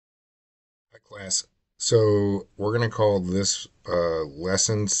Class. So we're going to call this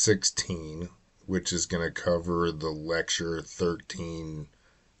lesson 16, which is going to cover the lecture 13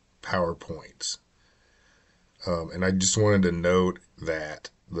 PowerPoints. And I just wanted to note that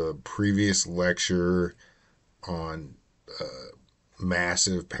the previous lecture on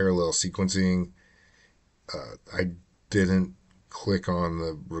massive parallel sequencing, I didn't click on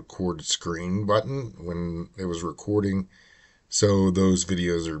the record screen button when it was recording. So those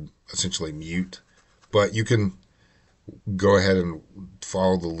videos are essentially mute. But you can go ahead and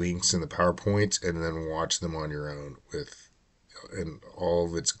follow the links in the PowerPoints and then watch them on your own with in all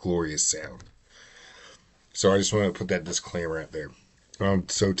of its glorious sound. So I just want to put that disclaimer out there.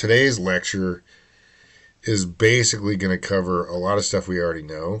 So today's lecture is basically going to cover a lot of stuff we already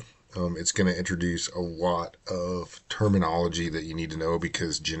know. It's going to introduce a lot of terminology that you need to know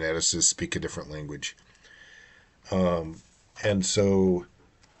because geneticists speak a different language. And so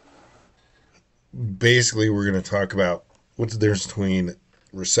basically we're going to talk about what's the difference between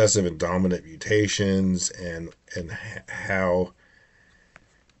recessive and dominant mutations and how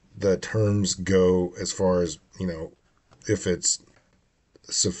the terms go as far as, if it's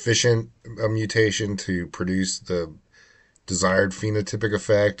sufficient a mutation to produce the desired phenotypic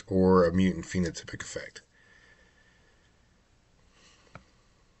effect or a mutant phenotypic effect.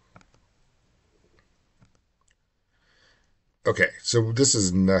 Okay, so this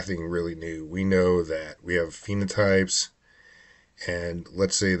is nothing really new. We know that we have phenotypes, and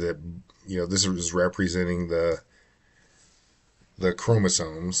let's say that this is representing the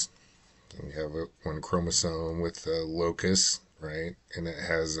chromosomes. We have one chromosome with a locus, right, and it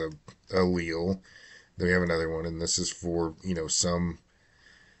has a allele. Then we have another one, and this is for some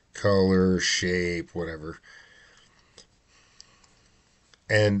color, shape, whatever.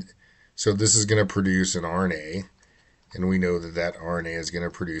 And so this is going to produce an RNA, and we know that that RNA is going to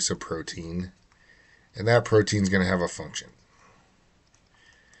produce a protein, and that protein is going to have a function.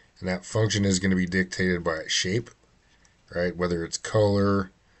 And that function is going to be dictated by its shape, right? Whether it's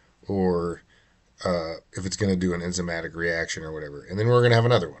color or if it's going to do an enzymatic reaction or whatever. And then we're going to have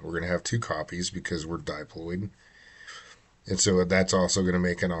another one. We're going to have two copies because we're diploid. And so that's also going to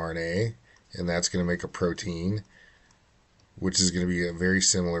make an RNA, and that's going to make a protein, which is going to be a very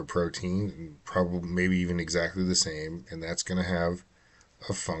similar protein, probably maybe even exactly the same. And that's going to have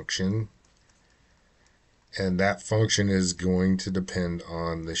a function. And that function is going to depend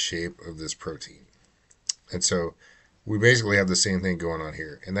on the shape of this protein. And so we basically have the same thing going on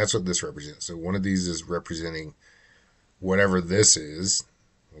here. And that's what this represents. So one of these is representing whatever this is.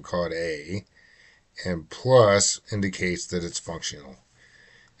 We'll call it A. And plus indicates that it's functional.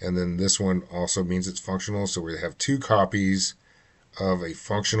 And then this one also means it's functional. So we have two copies of a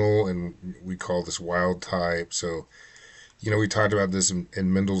functional, and we call this wild type. So, we talked about this in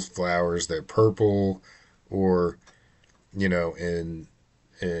Mendel's flowers. They're purple. Or, in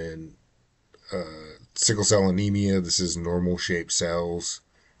sickle cell anemia, this is normal shaped cells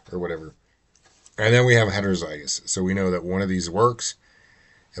or whatever. And then we have heterozygous. So we know that one of these works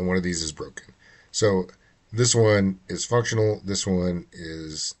and one of these is broken. So this one is functional. This one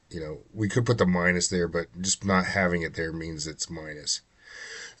is, we could put the minus there, but just not having it there means it's minus.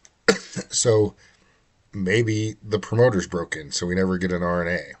 So maybe the promoter's broken, so we never get an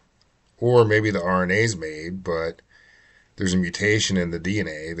RNA. Or maybe the RNA is made, but there's a mutation in the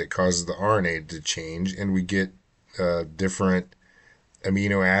DNA that causes the RNA to change, and we get different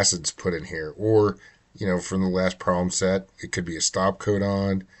amino acids put in here. Or, from the last problem set, it could be a stop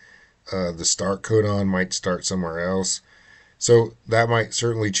codon. The start codon might start somewhere else. So that might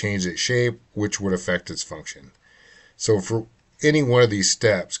certainly change its shape, which would affect its function. So for any one of these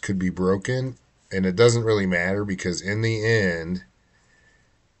steps could be broken, and it doesn't really matter because in the end,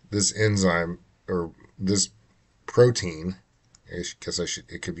 this enzyme or this protein, I guess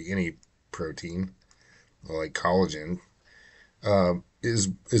it could be any protein, like collagen, is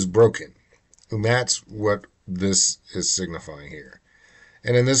broken. And that's what this is signifying here.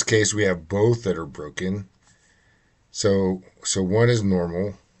 And in this case, we have both that are broken. So one is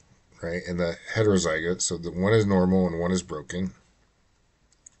normal, right? And the heterozygote, so the one is normal and one is broken.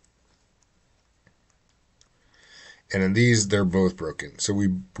 And in these, they're both broken. So we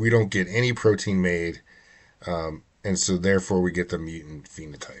don't get any protein made, and so therefore we get the mutant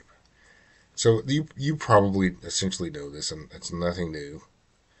phenotype. So you probably essentially know this, and it's nothing new.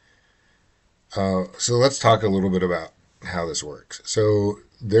 So let's talk a little bit about how this works. So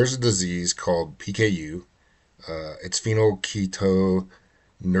there's a disease called PKU. It's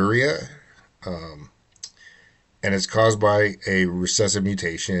phenylketonuria, and it's caused by a recessive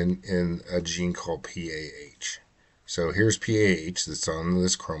mutation in a gene called PAH. So here's PAH that's on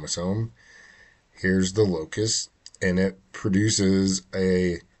this chromosome, Here's the locus, and it produces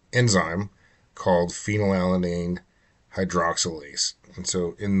a enzyme called phenylalanine hydroxylase. And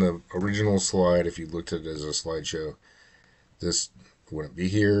so in the original slide, if you looked at it as a slideshow, this wouldn't be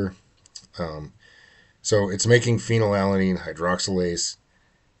here. So it's making phenylalanine hydroxylase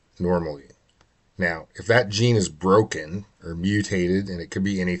normally. Now, if that gene is broken or mutated, and it could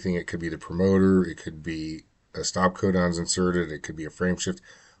be anything, it could be the promoter, it could be a stop codon's inserted, it could be a frame shift,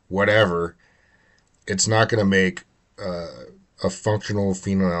 whatever, it's not going to make a functional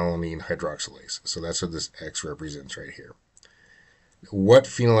phenylalanine hydroxylase. So that's what this X represents right here. What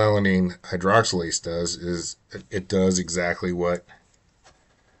phenylalanine hydroxylase does is it does exactly what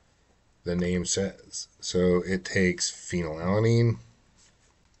the name says. So it takes phenylalanine,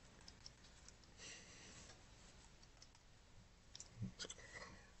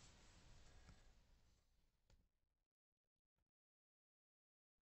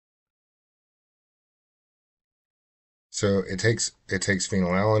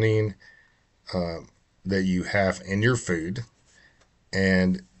 phenylalanine that you have in your food,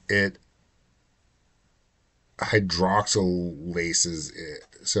 and it hydroxylases it.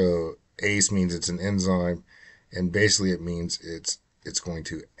 So ACE means it's an enzyme, and basically it means it's going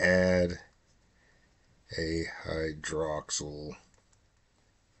to add a hydroxyl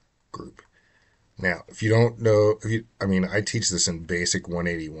group. Now, if you don't know, I teach this in Basic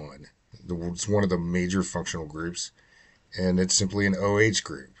 181. It's one of the major functional groups, and it's simply an OH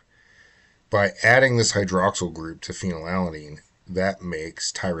group. By adding this hydroxyl group to phenylalanine, that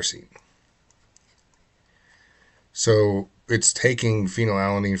makes tyrosine. So it's taking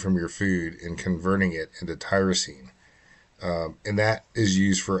phenylalanine from your food and converting it into tyrosine. And that is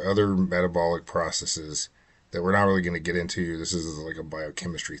used for other metabolic processes that we're not really going to get into. This is like a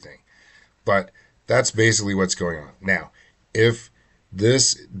biochemistry thing. But that's basically what's going on. Now, if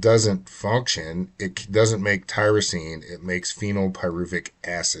this doesn't function, it doesn't make tyrosine, it makes phenylpyruvic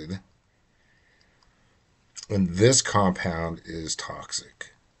acid. And this compound is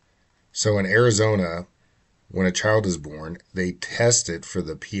toxic. So in Arizona, when a child is born, they test it for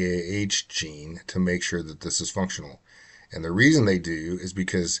the PAH gene to make sure that this is functional. And the reason they do is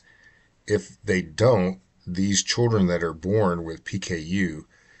because if they don't, these children that are born with PKU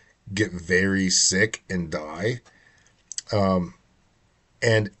get very sick and die.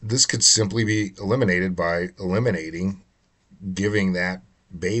 And this could simply be eliminated by giving that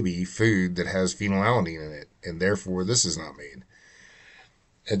baby food that has phenylalanine in it, and therefore this is not made.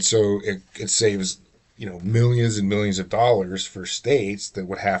 And so it saves millions and millions of dollars for states that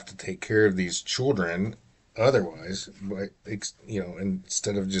would have to take care of these children otherwise, but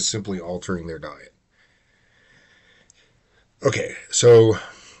instead of just simply altering their diet. Okay, so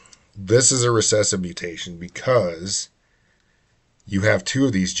this is a recessive mutation because you have two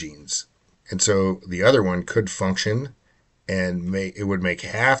of these genes, and so the other one could function and it would make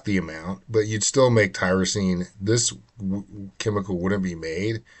half the amount, but you'd still make tyrosine. This chemical wouldn't be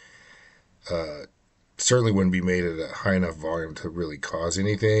made. Certainly wouldn't be made at a high enough volume to really cause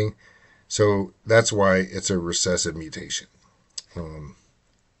anything. So that's why it's a recessive mutation.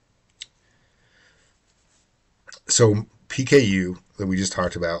 So PKU that we just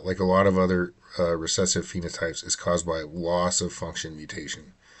talked about, like a lot of other recessive phenotypes, is caused by loss of function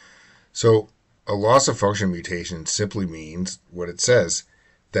mutation. So a loss of function mutation simply means what it says,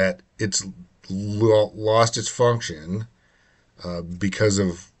 that it's lost its function because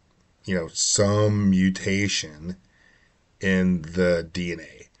of some mutation in the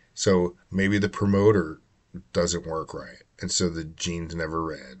DNA. So maybe the promoter doesn't work right, and so the gene's never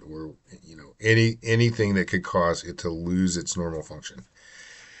read, or anything that could cause it to lose its normal function.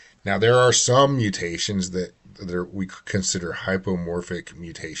 Now there are some mutations that we consider hypomorphic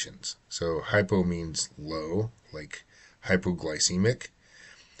mutations. So hypo means low, like hypoglycemic,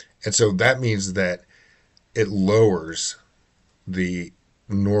 and so that means that it lowers the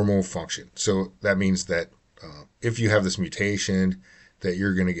normal function. So that means that if you have this mutation, that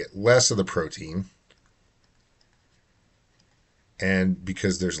you're going to get less of the protein, and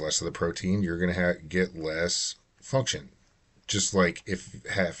because there's less of the protein, you're going to get less function. Just like if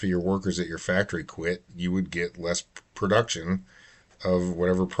half of your workers at your factory quit, you would get less production of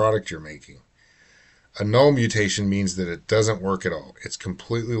whatever product you're making. A null mutation means that it doesn't work at all. It's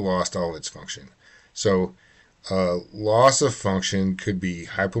completely lost all its function. So loss of function could be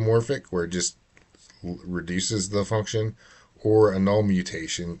hypomorphic, where it just reduces the function, or a null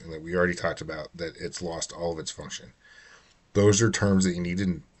mutation, that we already talked about, that it's lost all of its function. Those are terms that you need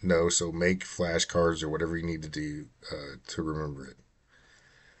to know, so make flashcards or whatever you need to do to remember it.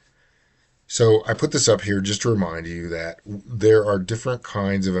 So I put this up here just to remind you that there are different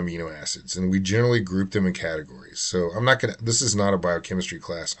kinds of amino acids, and we generally group them in categories. So I'm not gonna. This is not a biochemistry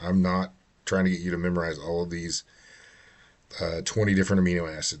class. I'm not trying to get you to memorize all of these 20 different amino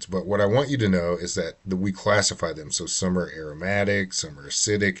acids. But what I want you to know is that we classify them. So some are aromatic, some are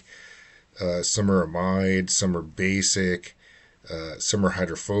acidic, some are amide, some are basic, some are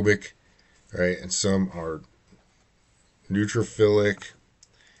hydrophobic, right? And some are neutrophilic.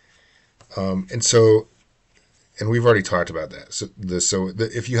 And we've already talked about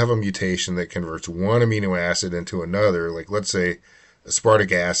that. If you have a mutation that converts one amino acid into another, like let's say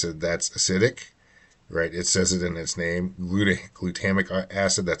aspartic acid, that's acidic, right? It says it in its name. Glutamic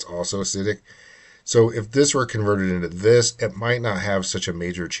acid, that's also acidic. So if this were converted into this, it might not have such a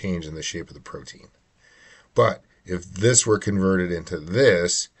major change in the shape of the protein. But if this were converted into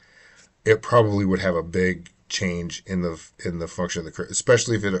this, it probably would have a big change in the function of the,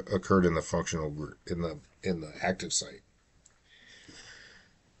 especially if it occurred in the functional group, in the active site,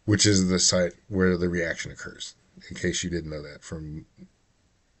 which is the site where the reaction occurs. In case you didn't know that from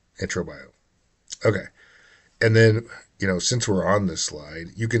intro bio. Okay, and then since we're on this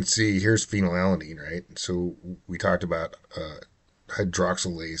slide, you can see here's phenylalanine, right? So we talked about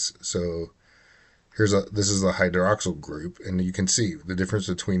hydroxylase. So this is the hydroxyl group, and you can see the difference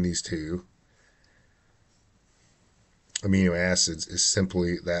between these two amino acids is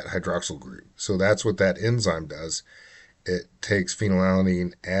simply that hydroxyl group. So that's what that enzyme does. It takes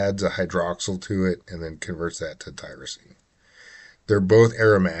phenylalanine, adds a hydroxyl to it, and then converts that to tyrosine. They're both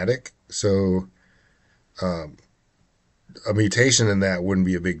aromatic, so a mutation in that wouldn't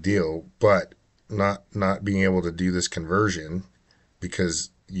be a big deal, but not being able to do this conversion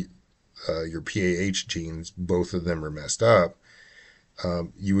because your PAH genes, both of them are messed up,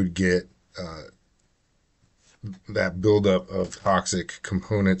 you would get that buildup of toxic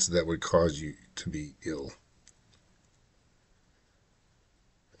components that would cause you to be ill.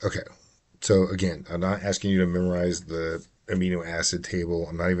 Okay, so again, I'm not asking you to memorize the amino acid table.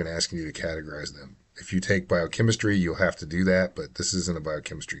 I'm not even asking you to categorize them. If you take biochemistry, you'll have to do that, but this isn't a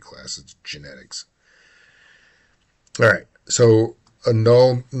biochemistry class, it's genetics. All right, so a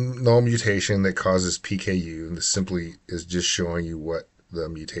null mutation that causes PKU, and this simply is just showing you what the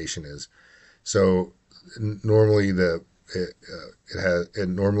mutation is. So normally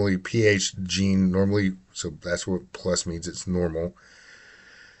normally PH gene normally, so that's what plus means, it's normal.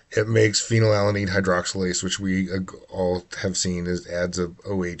 It makes phenylalanine hydroxylase, which we all have seen, adds a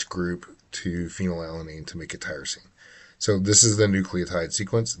OH group to phenylalanine to make it tyrosine. So this is the nucleotide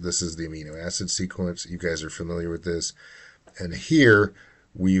sequence. This is the amino acid sequence. You guys are familiar with this. And here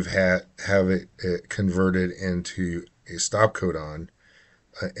we've have it converted into a stop codon.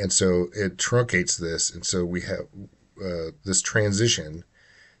 And so it truncates this. And so we have this transition,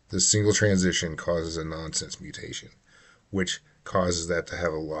 this single transition causes a nonsense mutation, which causes that to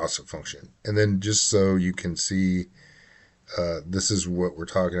have a loss of function. And then just so you can see, this is what we're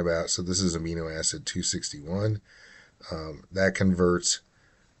talking about. So this is amino acid 261. That converts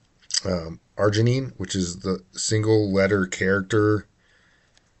arginine, which is the single letter character.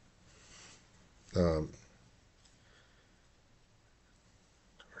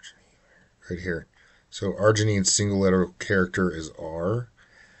 Right here. So arginine's single letter character is R.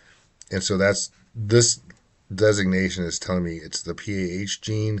 And so this designation is telling me it's the PAH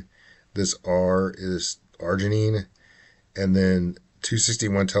gene. This R is arginine. And then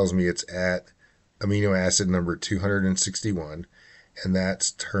 261 tells me it's at amino acid number 261. And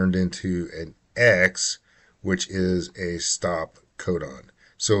that's turned into an X, which is a stop codon.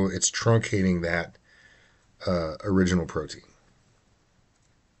 So it's truncating that original protein.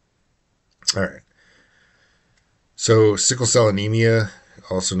 All right. So sickle cell anemia,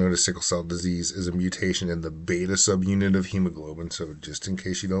 also known as sickle cell disease, is a mutation in the beta subunit of hemoglobin. So just in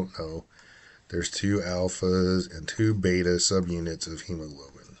case you don't know, there's 2 alphas and 2 beta subunits of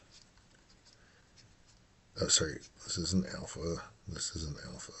hemoglobin. Oh, sorry, this is an alpha. This is an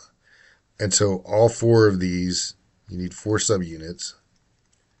alpha. And so all 4 of these, you need 4 subunits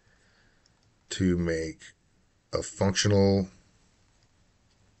to make a functional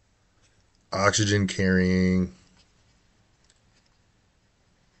oxygen-carrying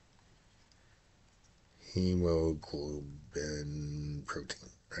hemoglobin protein,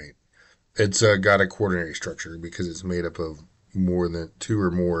 right? It's got a quaternary structure because it's made up of more than 2 or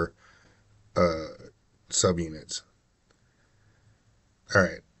more subunits. All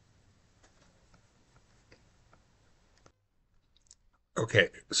right.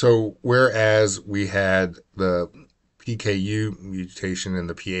 Okay, so whereas we had the PKU mutation in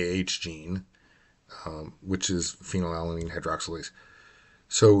the PAH gene, which is phenylalanine hydroxylase,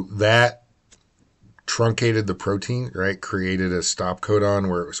 so that truncated the protein, right? Created a stop codon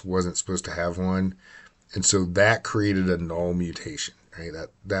where it wasn't supposed to have one. And so that created a null mutation, right?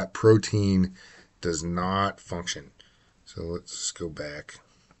 That protein does not function. So let's just go back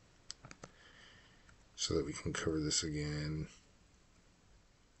so that we can cover this again.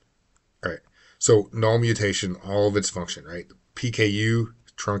 All right. So null mutation, all of its function, right? PKU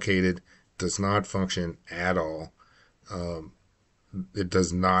truncated does not function at all. It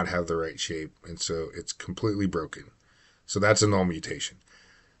does not have the right shape, and so it's completely broken. So that's a null mutation.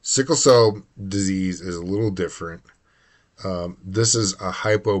 Sickle cell disease is a little different. This is a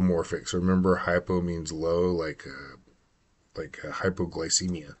hypomorphic. So remember, hypo means low, like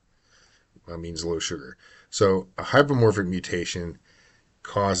hypoglycemia means low sugar. So a hypomorphic mutation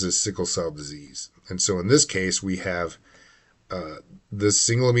causes sickle cell disease. And so in this case, we have this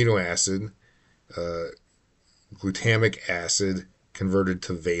single amino acid, glutamic acid, converted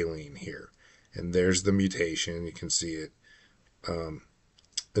to valine here. And there's the mutation. You can see it. And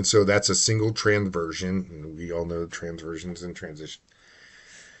so that's a single transversion. And we all know transversions and transition.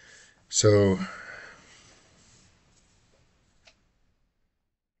 So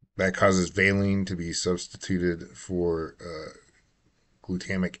that causes valine to be substituted for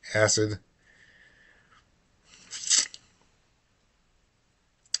glutamic acid.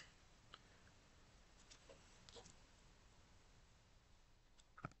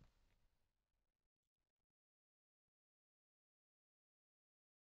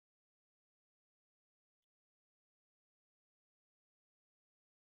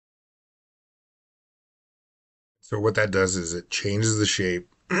 So what that does is it changes the shape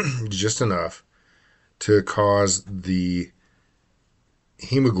just enough to cause the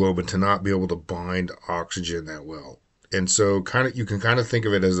hemoglobin to not be able to bind oxygen that well. And so you can kind of think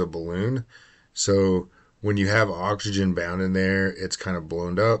of it as a balloon. So when you have oxygen bound in there, it's kind of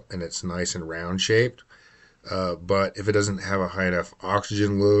blown up and it's nice and round shaped. But if it doesn't have a high enough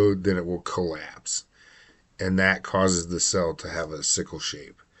oxygen load, then it will collapse. And that causes the cell to have a sickle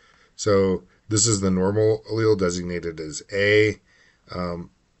shape. So this is the normal allele designated as A.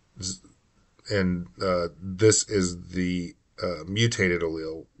 Um, and this is the mutated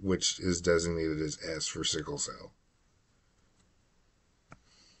allele, which is designated as S for sickle cell.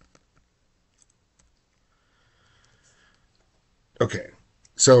 Okay,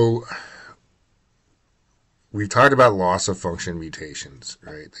 so we've talked about loss of function mutations,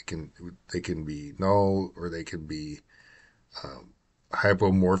 right? They can be null or they can be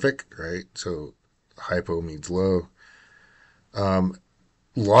hypomorphic, right? So hypo means low. Um,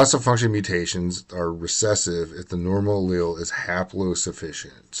 Loss of function mutations are recessive if the normal allele is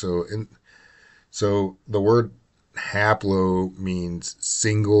haplosufficient. So the word haplo means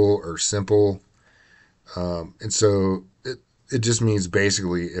single or simple, and so it just means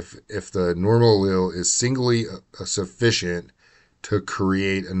basically if the normal allele is singly sufficient to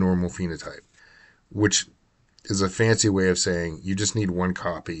create a normal phenotype, which is a fancy way of saying you just need one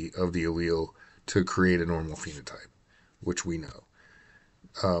copy of the allele to create a normal phenotype, which we know.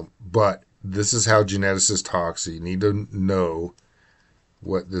 But this is how geneticists talk, so you need to know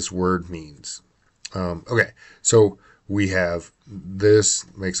what this word means. Okay, so we have this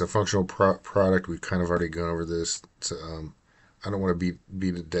makes a functional product. We've kind of already gone over this. So, I don't want to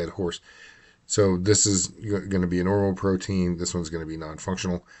beat a dead horse. So this is going to be a normal protein. This one's going to be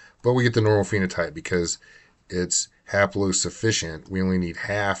non-functional. But we get the normal phenotype because it's haplosufficient. We only need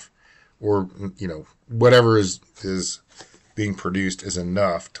half, or whatever is being produced is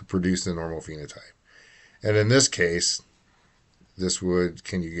enough to produce the normal phenotype. And in this case,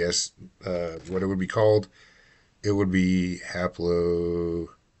 can you guess what it would be called? It would be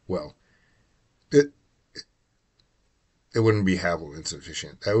well, it it wouldn't be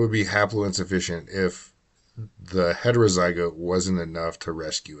haploinsufficient. That would be haploinsufficient if the heterozygote wasn't enough to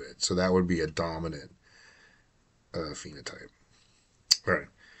rescue it. So that would be a dominant phenotype. All right.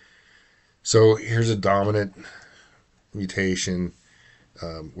 So here's a dominant mutation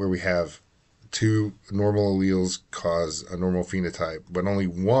where we have two normal alleles cause a normal phenotype, but only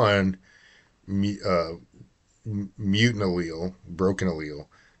one mutant allele, broken allele,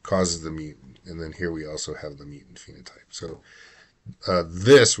 causes the mutant. And then here we also have the mutant phenotype. So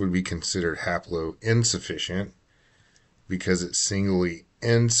this would be considered haploinsufficient because it's singly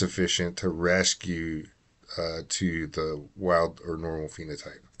insufficient to rescue to the wild or normal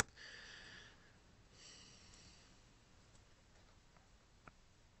phenotype.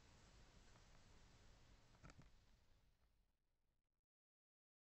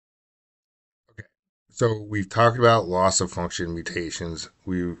 Okay. So we've talked about loss of function mutations.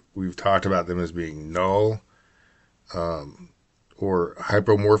 We've talked about them as being null or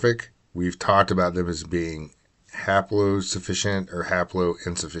hypomorphic. we've talked about them as being haplosufficient or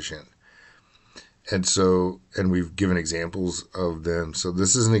haploinsufficient. And so, and we've given examples of them. So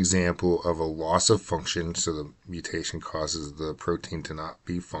this is an example of a loss of function. So the mutation causes the protein to not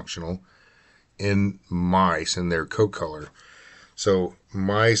be functional in mice and their coat color. So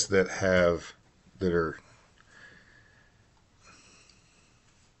mice that are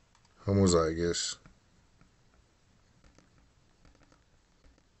homozygous.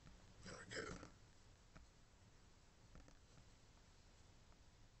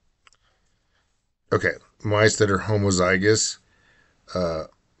 Okay, mice that are homozygous uh,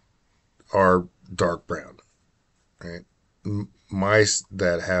 are dark brown, right? Mice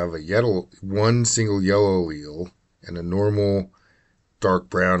that have one single yellow allele and a normal dark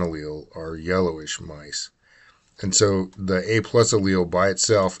brown allele are yellowish mice. And so the A plus allele by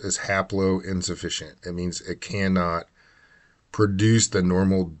itself is haploinsufficient. It means it cannot produce the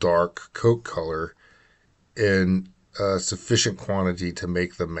normal dark coat color in a sufficient quantity to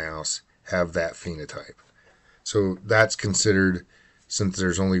make the mouse have that phenotype. So that's considered, since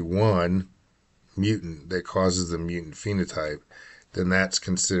there's only one mutant that causes the mutant phenotype, then that's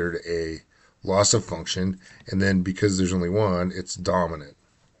considered a loss of function. And then because there's only one, it's dominant.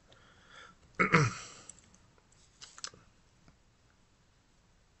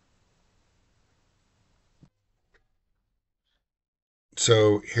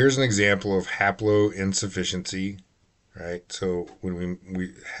 So here's an example of haploinsufficiency, right? So when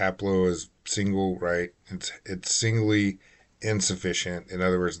we haplo is single, right? It's singly insufficient. In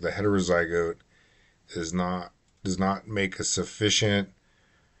other words, the heterozygote is not does not make a sufficient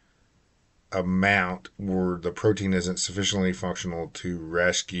amount where the protein isn't sufficiently functional to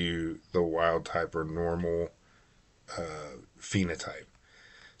rescue the wild type or normal phenotype.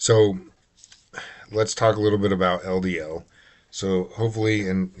 So let's talk a little bit about LDL. So hopefully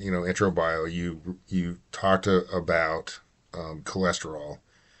in intro bio you talked about cholesterol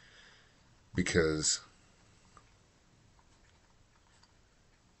because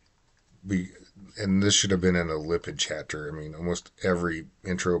we and this should have been in a lipid chapter. I mean, almost every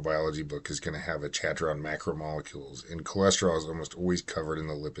intro biology book is going to have a chapter on macromolecules, and cholesterol is almost always covered in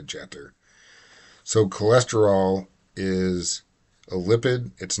the lipid chapter. So cholesterol is a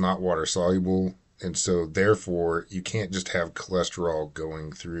lipid. It's not water soluble. And so therefore you can't just have cholesterol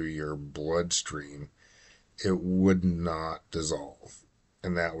going through your bloodstream. It would not dissolve.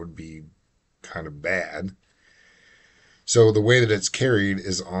 And that would be kind of bad. So the way that it's carried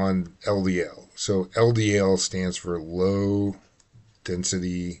is on LDL. So LDL stands for low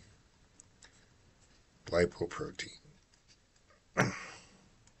density lipoprotein.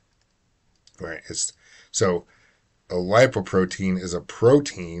 Right. So a lipoprotein is a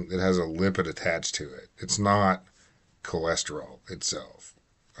protein that has a lipid attached to it. It's not cholesterol itself.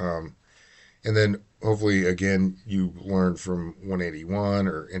 And then hopefully, again, you learned from 181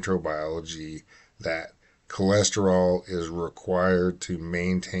 or intro biology that cholesterol is required to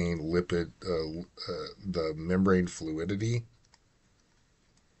maintain the membrane fluidity.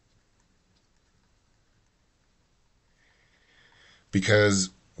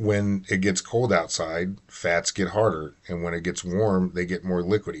 Because when it gets cold outside, fats get harder. And when it gets warm, they get more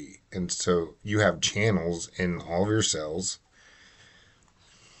liquidy. And so you have channels in all of your cells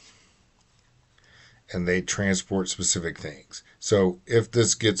and they transport specific things. So if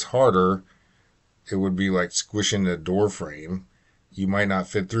this gets harder, it would be like squishing a door frame. You might not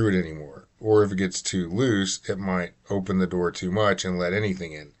fit through it anymore. Or if it gets too loose, it might open the door too much and let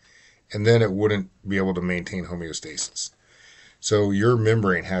anything in. And then it wouldn't be able to maintain homeostasis. So your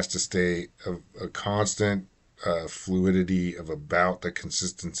membrane has to stay a constant fluidity of about the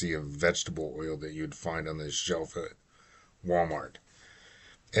consistency of vegetable oil that you'd find on the shelf at Walmart.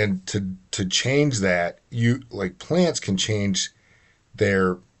 And to change that, you like plants can change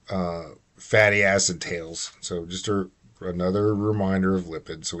their fatty acid tails. So just another reminder of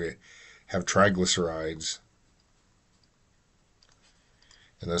lipids. So we have triglycerides,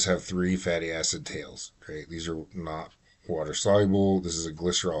 and those have 3 fatty acid tails. Right? These are not water soluble. This is a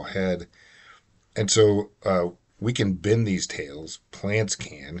glycerol head. And so we can bend these tails, plants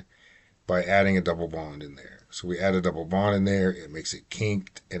can, by adding a double bond in there. So we add a double bond in there, it makes it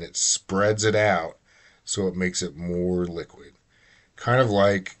kinked, and it spreads it out so it makes it more liquid. Kind of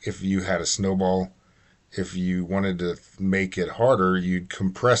like if you had a snowball, if you wanted to make it harder, you'd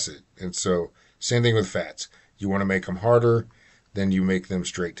compress it. And so same thing with fats. You want to make them harder, then you make them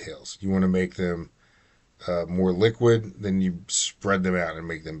straight tails. You want to make them more liquid, then you spread them out and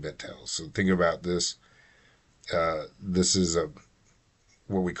make them bent tails. So think about this. This is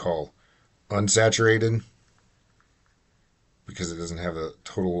what we call unsaturated, because it doesn't have a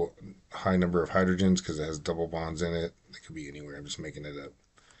total high number of hydrogens because it has double bonds in it. It could be anywhere. I'm just making it up.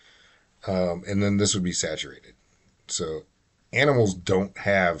 And then this would be saturated. So animals don't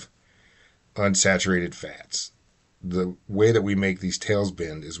have unsaturated fats. The way that we make these tails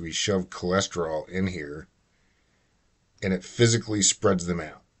bend is we shove cholesterol in here and it physically spreads them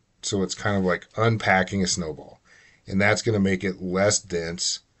out. So it's kind of like unpacking a snowball. And that's going to make it less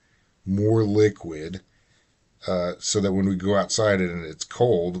dense, more liquid, so that when we go outside and it's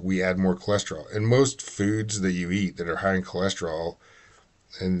cold, we add more cholesterol. And most foods that you eat that are high in cholesterol,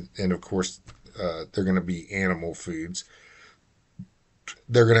 and of course, they're going to be animal foods.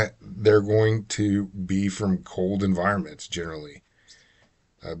 They're going to be from cold environments generally,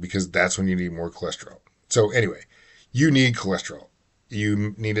 because that's when you need more cholesterol. So anyway, you need cholesterol.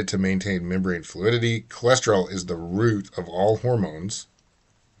 You need it to maintain membrane fluidity. Cholesterol is the root of all hormones.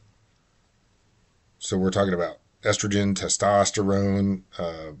 So we're talking about estrogen, testosterone,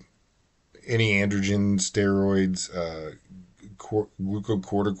 any androgen, steroids,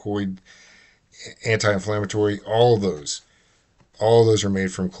 glucocorticoid, anti-inflammatory, all of those. All of those are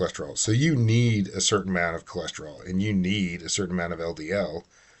made from cholesterol. So you need a certain amount of cholesterol and you need a certain amount of LDL.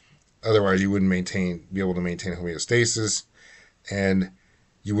 Otherwise, you wouldn't be able to maintain homeostasis, and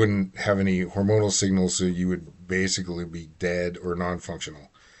you wouldn't have any hormonal signals, so you would basically be dead or non-functional.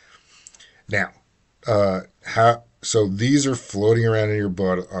 Now, so these are floating around in your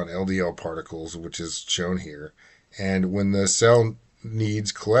blood on LDL particles, which is shown here. And when the cell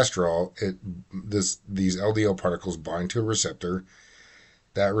needs cholesterol, these LDL particles bind to a receptor.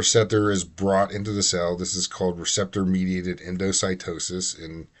 That receptor is brought into the cell. This is called receptor-mediated endocytosis.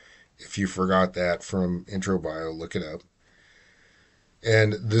 And if you forgot that from intro bio, look it up.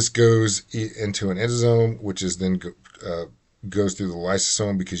 And this goes into an endosome, which is then goes through the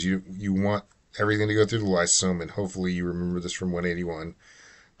lysosome, because you want everything to go through the lysosome. And hopefully you remember this from 181.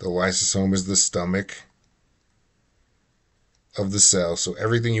 The lysosome is the stomach of the cell. So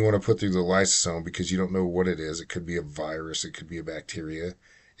everything you want to put through the lysosome, because you don't know what it is. It could be a virus, it could be a bacteria,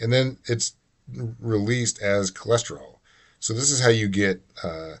 and then it's released as cholesterol. So this is how you get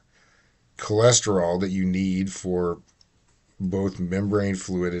cholesterol that you need for both membrane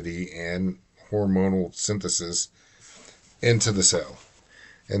fluidity and hormonal synthesis into the cell.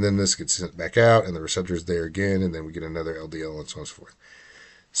 And then this gets sent back out, and the receptor's there again, and then we get another LDL and so on and so forth.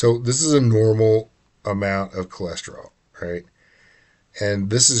 So this is a normal amount of cholesterol, right? And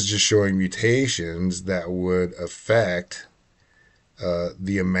this is just showing mutations that would affect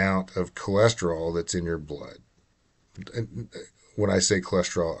the amount of cholesterol that's in your blood. And when I say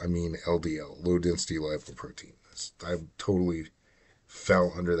cholesterol, I mean LDL, low density lipoprotein. I totally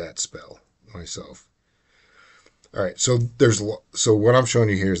fell under that spell myself. All right, so what I'm showing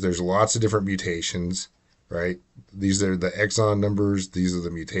you here is there's lots of different mutations, right? These are the exon numbers. These are the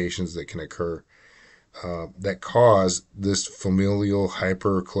mutations that can occur that cause this familial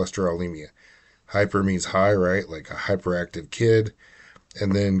hypercholesterolemia. Hyper means high, right? Like a hyperactive kid.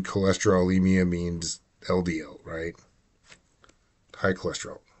 And then cholesterolemia means LDL, right? High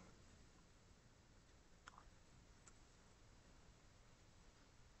cholesterol.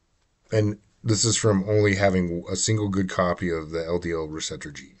 And this is from only having a single good copy of the LDL receptor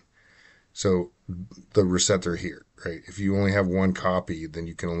gene. So the receptor here, right? If you only have one copy, then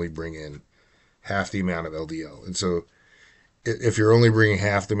you can only bring in half the amount of LDL. And so if you're only bringing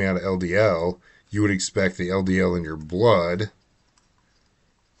half the amount of LDL, you would expect the LDL in your blood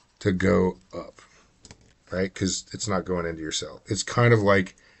to go up, right? Because it's not going into your cell. It's kind of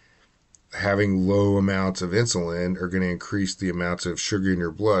like having low amounts of insulin are going to increase the amounts of sugar in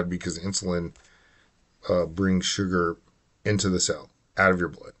your blood, because insulin brings sugar into the cell, out of your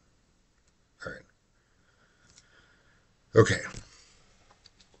blood. All right. Okay.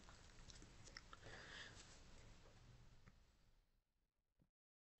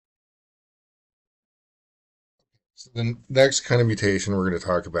 So the next kind of mutation we're going to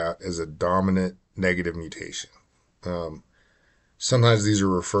talk about is a dominant negative mutation. Sometimes these are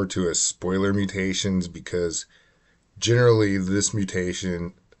referred to as spoiler mutations, because generally this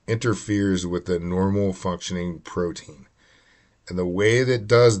mutation interferes with the normal functioning protein. And the way that it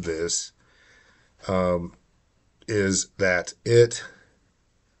does this is that it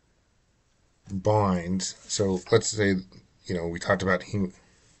binds. So let's say, we talked about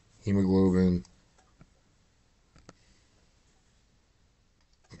hemoglobin.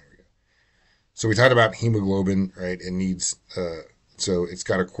 So we talked about hemoglobin, right? It needs, so it's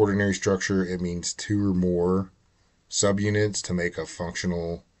got a quaternary structure. It means two or more subunits to make a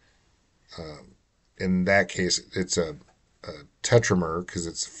functional. In that case, it's a tetramer because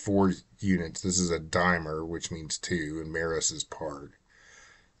it's 4 units. This is a dimer, which means 2, and meros is part.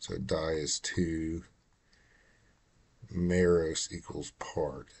 So di is 2, meros equals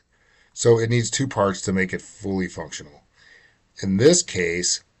part. So it needs 2 parts to make it fully functional. In this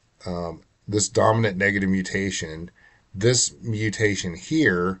case, this dominant negative mutation, this mutation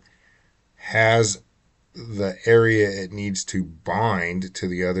here has the area it needs to bind to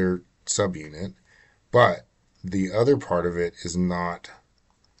the other subunit, but the other part of it is not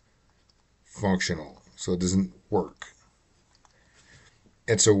functional, so it doesn't work.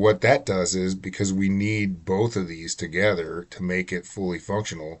 And so what that does is, because we need both of these together to make it fully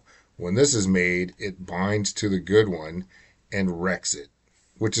functional, when this is made, it binds to the good one and wrecks it,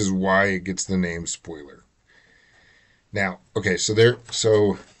 which is why it gets the name spoiler. Now, okay, so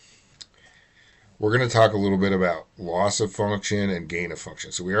we're going to talk a little bit about loss of function and gain of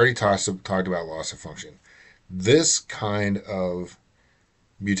function. So we already talked about loss of function. This kind of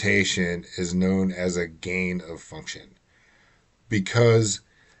mutation is known as a gain of function because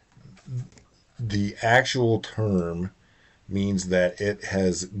the actual term means that it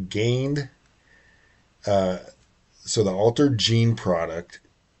has gained, so the altered gene product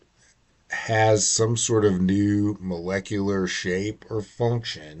has some sort of new molecular shape or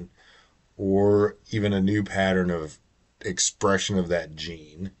function, or even a new pattern of expression of that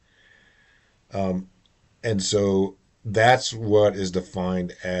gene. And so that's what is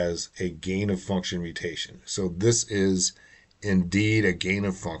defined as a gain of function mutation. So this is indeed a gain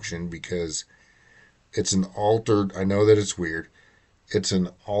of function because it's an altered, I know that it's weird, it's an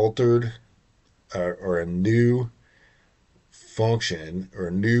altered or a new function or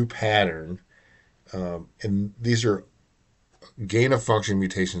a new pattern. And these are gain of function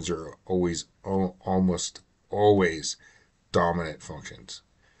mutations are almost always dominant functions.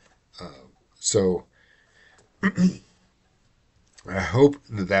 So I hope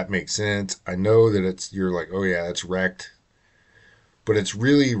that makes sense. I know that you're like, oh yeah, that's wrecked, but it's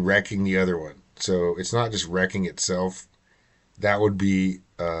really wrecking the other one. So it's not just wrecking itself. That would be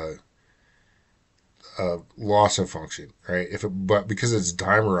loss of function, right? But because it's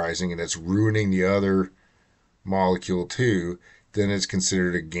dimerizing and it's ruining the other molecule too, then it's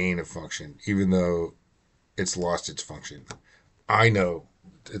considered a gain of function, even though it's lost its function. I know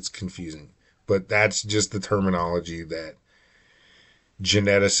it's confusing, but that's just the terminology that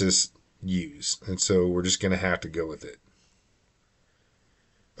geneticists use. And so we're just going to have to go with it.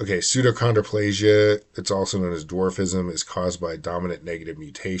 Okay, pseudochondroplasia, it's also known as dwarfism, is caused by a dominant negative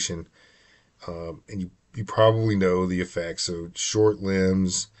mutation. And you probably know the effects. So short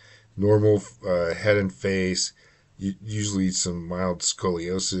limbs, normal head and face, usually some mild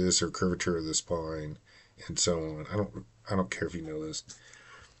scoliosis or curvature of the spine, and so on. I don't care if you know this.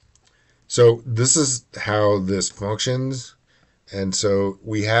 So this is how this functions. And so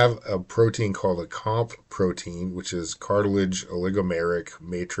we have a protein called a COMP protein, which is cartilage oligomeric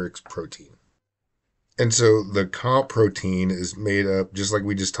matrix protein. And so the COMP protein is made up, just like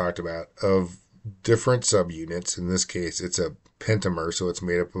we just talked about, of different subunits. In this case, it's a pentamer, so it's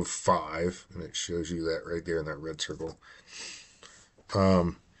made up of 5, and it shows you that right there in that red circle.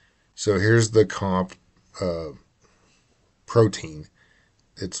 So here's the COMP protein.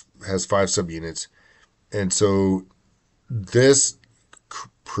 It has 5 subunits, and so this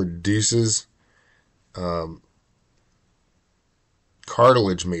produces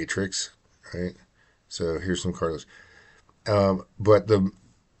cartilage matrix, right? So here's some cartilage, and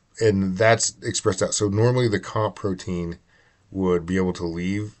that's expressed out. So normally the COMP protein would be able to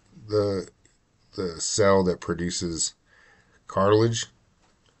leave the cell that produces cartilage.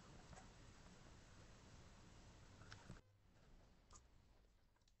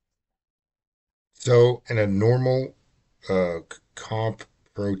 So in a normal COMP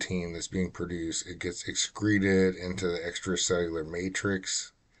protein that's being produced, it gets excreted into the extracellular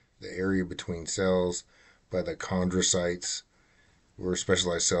matrix, the area between cells, by the chondrocytes, or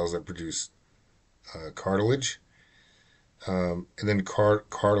specialized cells that produce cartilage. And then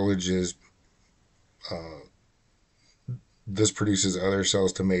cartilage is this produces other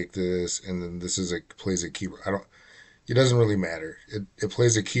cells to make this, and then this plays a key role. It doesn't really matter. It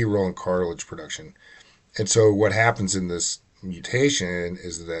plays a key role in cartilage production. And so what happens in this mutation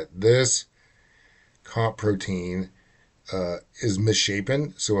is that this COMP protein is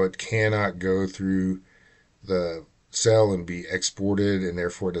misshapen, so it cannot go through the cell and be exported, and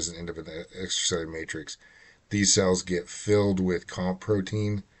therefore it doesn't end up in the extracellular matrix. These cells get filled with COMP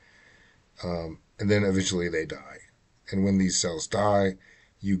protein, and then eventually they die. And when these cells die,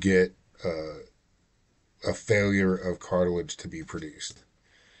 you get a failure of cartilage to be produced.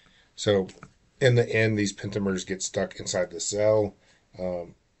 So in the end, these pentamers get stuck inside the cell.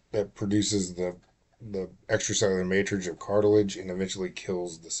 Um, that produces the extracellular matrix of cartilage and eventually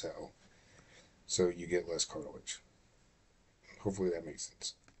kills the cell. So you get less cartilage. Hopefully that makes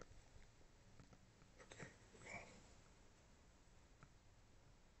sense.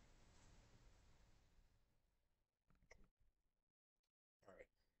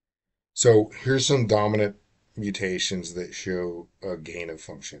 So here's some dominant mutations that show a gain of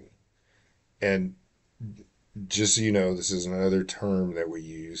function. And just so you know, this is another term that we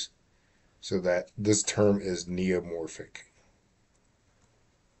use. So that this term is neomorphic,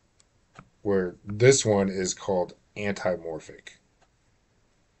 where this one is called antimorphic.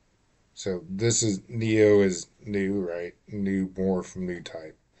 So this is neo is new, right? New morph, new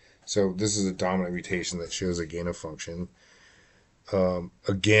type. So this is a dominant mutation that shows a gain of function.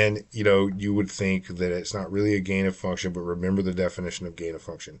 Again, you would think that it's not really a gain of function, but remember the definition of gain of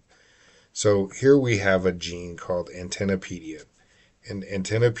function. So here we have a gene called antennapedia. And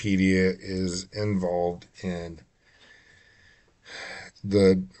antennapedia is involved in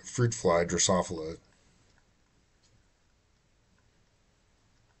the fruit fly Drosophila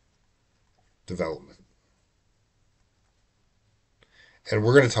development. And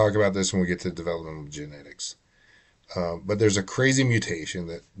we're going to talk about this when we get to developmental genetics. But there's a crazy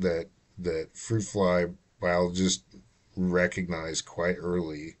mutation that fruit fly biologists recognize quite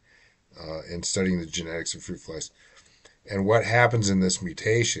early in studying the genetics of fruit flies. And what happens in this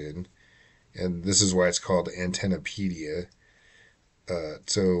mutation, and this is why it's called antennapedia.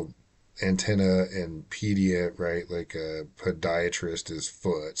 So antenna and pedia, right? Like a podiatrist is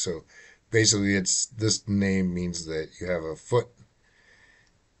foot. So basically, this name means that you have a foot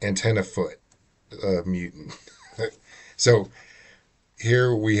antenna foot mutant. So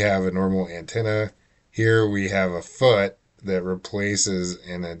here we have a normal antenna. Here we have a foot that replaces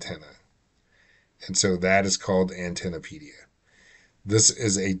an antenna. And so that is called antennapedia. This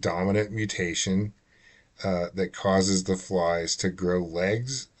is a dominant mutation that causes the flies to grow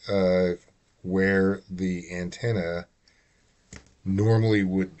legs where the antenna normally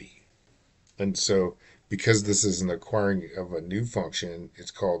would be. And so, because this is an acquiring of a new function,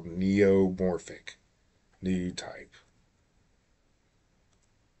 it's called neomorphic, new type.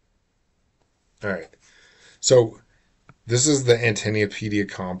 All right. So, this is the antennapedia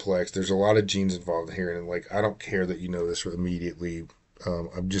complex. There's a lot of genes involved here, and I don't care that you know this immediately.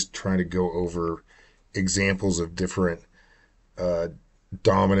 I'm just trying to go over examples of different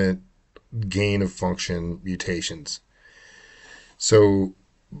dominant gain of function mutations. So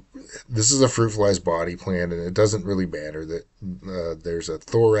this is a fruit fly's body plan, and it doesn't really matter that there's a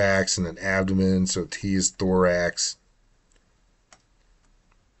thorax and an abdomen. So T is thorax.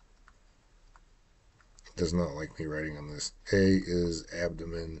 It does not like me writing on this. A is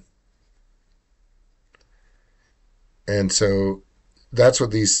abdomen. And so that's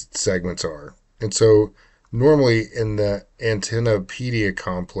what these segments are. And so normally in the antennapedia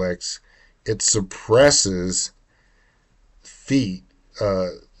complex, it suppresses feet,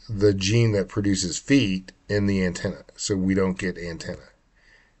 the gene that produces feet in the antenna. So we don't get antenna,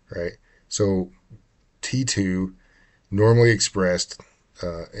 right? So T2, normally expressed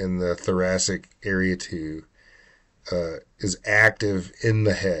in the thoracic area 2, is active in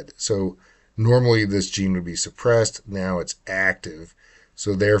the head. So normally this gene would be suppressed. Now it's active.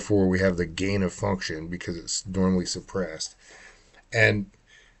 So therefore we have the gain of function because it's normally suppressed. And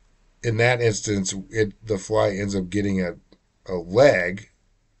in that instance, the fly ends up getting a leg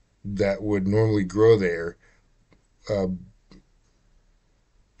that would normally grow there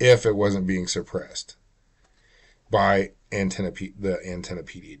if it wasn't being suppressed by the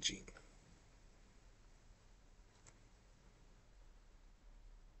antennapedia gene.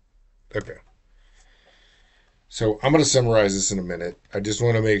 Okay. So I'm going to summarize this in a minute. I just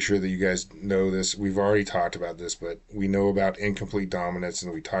want to make sure that you guys know this. We've already talked about this, but we know about incomplete dominance,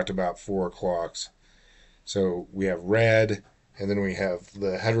 and we talked about 4 o'clocks. So we have red, and then we have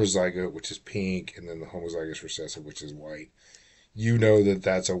the heterozygote, which is pink, and then the homozygous recessive, which is white. You know that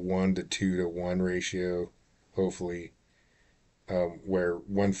that's a 1 to 2 to 1 ratio, hopefully, where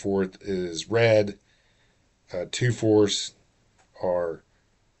 1/4 is red, 2/4 are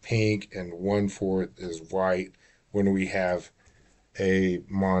pink, and 1/4 is white when we have a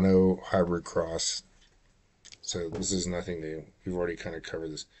mono hybrid cross. So this is nothing new. We've already kind of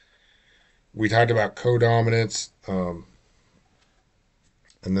covered this. We talked about codominance, and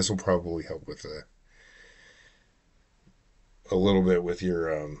this will probably help with a little bit with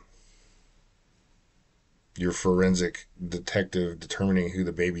your forensic detective determining who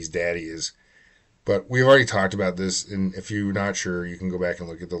the baby's daddy is. But we've already talked about this, and if you're not sure, you can go back and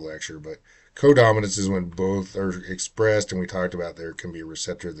look at the lecture. But codominance is when both are expressed, and we talked about there can be a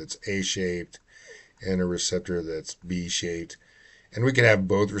receptor that's A-shaped and a receptor that's B-shaped. And we could have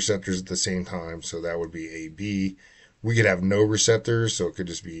both receptors at the same time, so that would be AB. We could have no receptors, so it could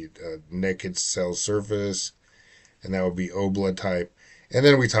just be a naked cell surface, and that would be O blood type. And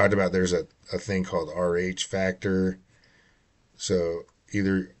then we talked about there's a thing called RH factor. So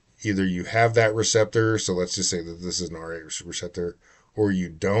either you have that receptor, so let's just say that this is an RH receptor, or you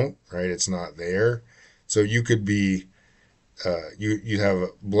don't, right? It's not there. So you could be you have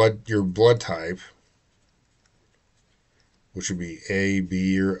your blood type, which would be A,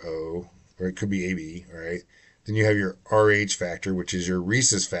 B, or O, or it could be AB, right? Then you have your RH factor, which is your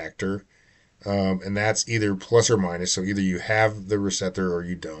rhesus factor, and that's either plus or minus. So either you have the receptor or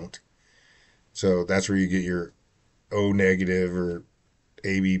you don't. So that's where you get your O negative or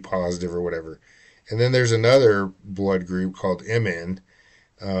AB positive or whatever. And then there's another blood group called MN,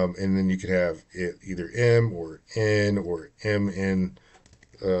 and then you could have either M or N or MN.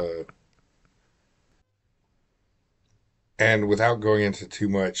 Uh, and without going into too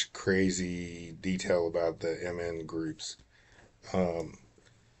much crazy detail about the MN groups, um,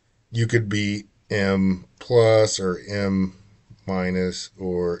 you could be M plus or M minus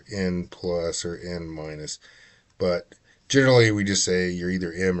or N plus or N minus. But generally, we just say you're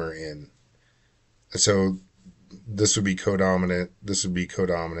either M or N. So this would be codominant, this would be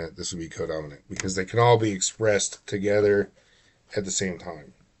codominant, this would be codominant, because they can all be expressed together at the same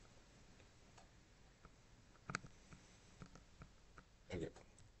time. Okay.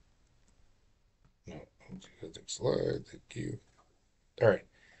 No, next slide. Thank you. All right.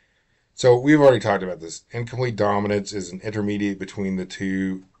 So we've already talked about this. Incomplete dominance is an intermediate between the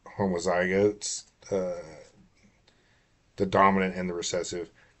two homozygotes, the dominant and the recessive.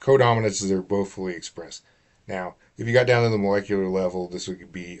 Codominance is they're both fully expressed. Now, if you got down to the molecular level, this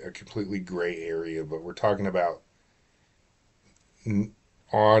would be a completely gray area, but we're talking about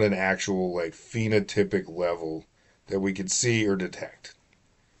on an actual like phenotypic level that we could see or detect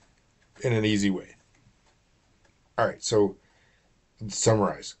in an easy way. All right, so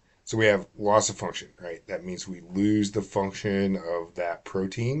summarize. So we have loss of function, right? That means we lose the function of that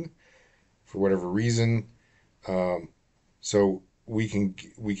protein for whatever reason. So we can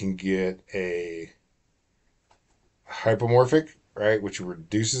get a hypomorphic, right, which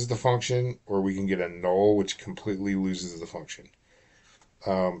reduces the function, or we can get a null, which completely loses the function.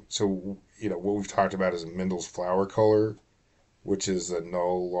 So what we've talked about is Mendel's flower color, which is a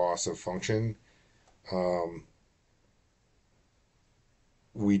null loss of function. Um,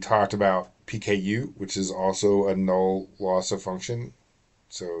 we talked about PKU, which is also a null loss of function.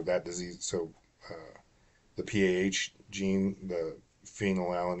 So that disease, so the PAH gene, the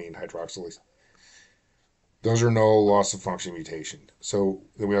phenylalanine hydroxylase, those are null loss of function mutation. So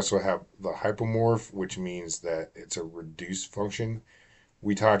then we also have the hypomorph, which means that it's a reduced function.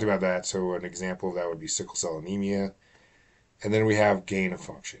 We talked about that. So an example of that would be sickle cell anemia. And then we have gain of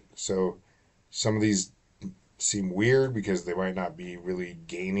function. So some of these seem weird because they might not be really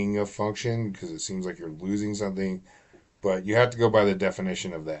gaining a function because it seems like you're losing something, but you have to go by the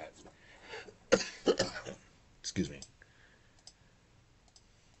definition of that. Excuse me.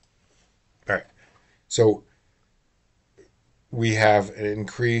 All right. So we have an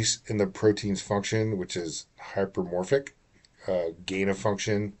increase in the protein's function, which is hypermorphic, gain of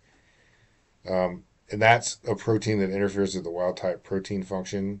function. And that's a protein that interferes with the wild type protein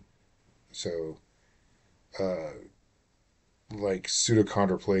function. So, uh, like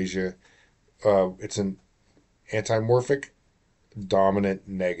pseudochondroplasia, it's an antimorphic dominant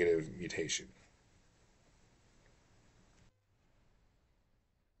negative mutation.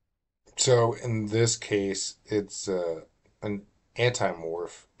 So in this case, it's an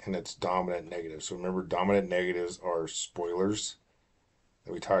antimorph and it's dominant negative. So remember, dominant negatives are spoilers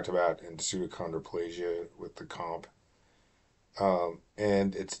that we talked about in pseudochondroplasia with the comp.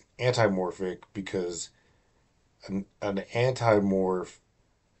 And it's antimorphic because an antimorph,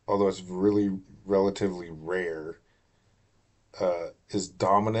 although it's really relatively rare, is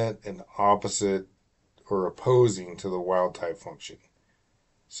dominant and opposite or opposing to the wild type function.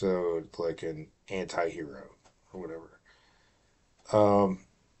 So it's like an anti-hero or whatever.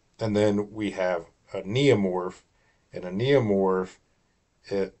 And then we have a neomorph, and a neomorph,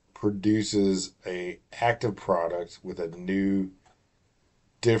 it produces a active product with a new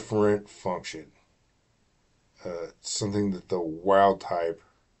different function, something that the wild type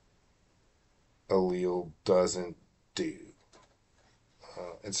allele doesn't do.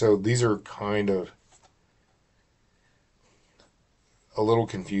 And so these are kind of a little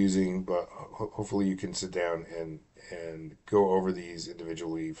confusing, but hopefully you can sit down and go over these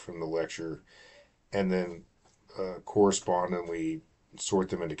individually from the lecture, and then correspondingly sort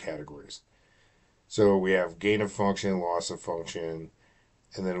them into categories. So we have gain of function, loss of function,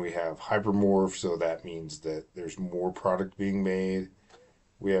 and then we have hypermorph, so that means that there's more product being made.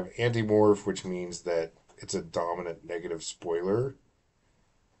 We have antimorph, which means that it's a dominant negative spoiler.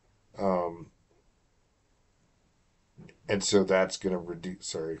 Um, and so that's going to reduce,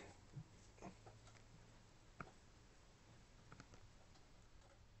 sorry,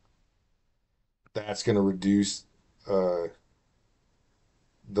 that's going to reduce uh,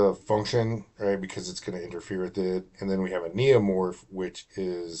 the function, right? Because it's going to interfere with it. And then we have a neomorph, which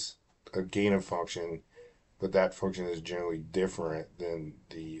is a gain of function, but that function is generally different than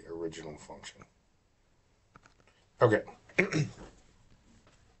the original function. Okay.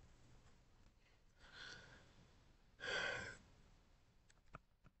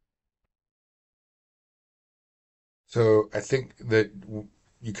 So I think that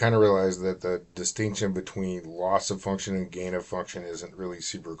you kind of realize that the distinction between loss of function and gain of function isn't really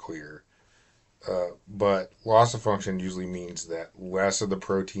super clear. But loss of function usually means that less of the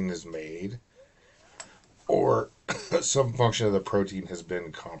protein is made, or some function of the protein has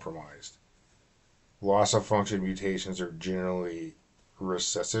been compromised. Loss of function mutations are generally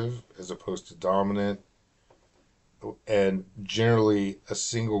recessive as opposed to dominant, and generally a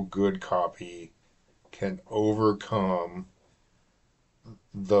single good copy can overcome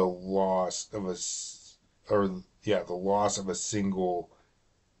the loss of the loss of a single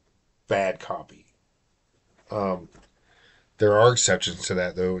bad copy. Um, there are exceptions to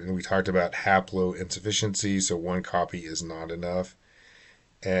that though, and we talked about haploinsufficiency, so one copy is not enough,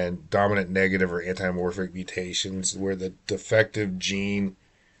 and dominant negative or antimorphic mutations, where the defective gene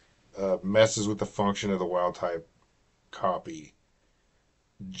messes with the function of the wild type copy.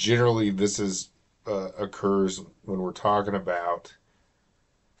 Generally, this is occurs when we're talking about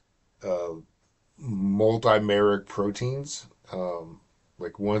uh, multimeric proteins,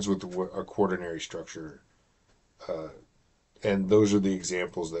 like ones with a quaternary structure, uh, and those are the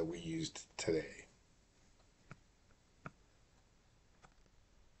examples that we used today.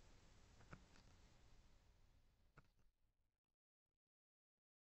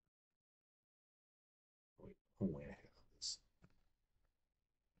 I'm way ahead of this.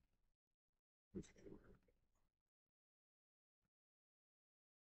 Okay.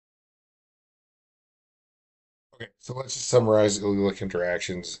 Okay, so let's just summarize allelic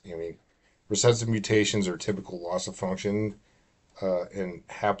interactions. I mean, recessive mutations are typical loss of function in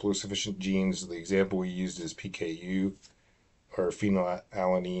haplosufficient genes. The example we used is PKU, or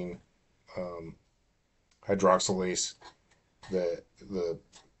phenylalanine um, hydroxylase, the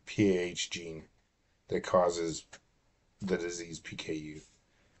PAH gene that causes the disease PKU.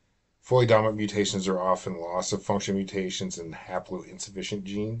 Fully dominant mutations are often loss of function mutations in haploinsufficient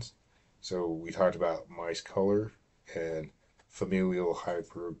genes. So we talked about mice color and familial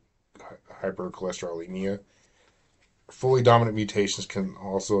hypercholesterolemia. Fully dominant mutations can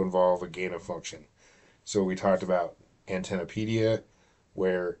also involve a gain of function. So we talked about antennapedia,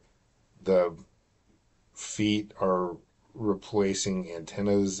 where the feet are replacing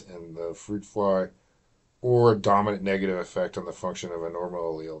antennas in the fruit fly, or a dominant negative effect on the function of a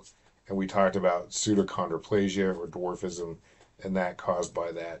normal allele. And we talked about pseudochondroplasia or dwarfism, and that caused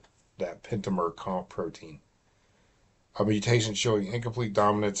by that pentamer comp protein. A mutation showing incomplete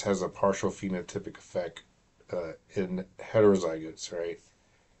dominance has a partial phenotypic effect in heterozygotes, right?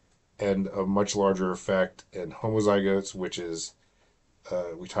 And a much larger effect in homozygotes, which is,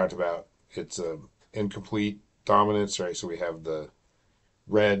 we talked about, it's incomplete dominance, right? So we have the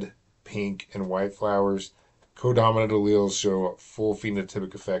red, pink, and white flowers. Codominant alleles show a full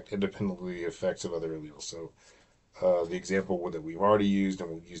phenotypic effect independently of the effects of other alleles. So the example that we've already used and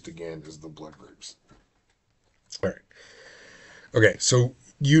we've used again is the blood groups. All right. Okay, so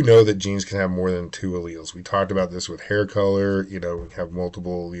you know that genes can have more than two alleles. We talked about this with hair color. You know, we have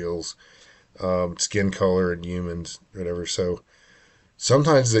multiple alleles, skin color in humans, whatever. So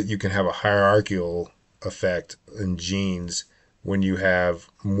sometimes that you can have a hierarchical effect in genes when you have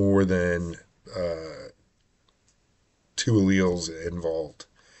more than two alleles involved.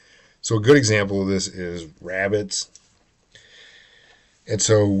 So a good example of this is rabbits. And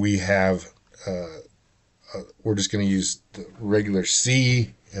so we have, we're just going to use the regular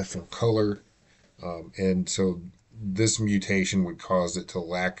C for color. And so this mutation would cause it to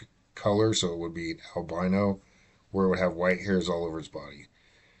lack color. So it would be an albino, where it would have white hairs all over its body.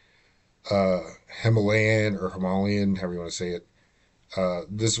 Himalayan or Himalayan, however you want to say it,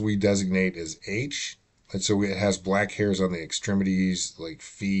 this we designate as H. And so it has black hairs on the extremities, like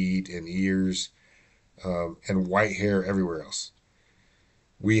feet and ears, and white hair everywhere else.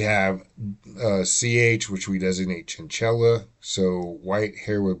 We have CH, which we designate chinchilla, so white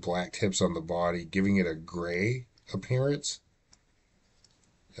hair with black tips on the body, giving it a gray appearance.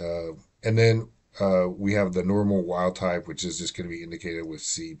 And then we have the normal wild type, which is just going to be indicated with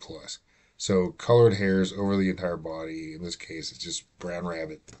C plus. So colored hairs over the entire body. In this case, it's just brown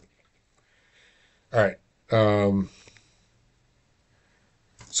rabbit. All right.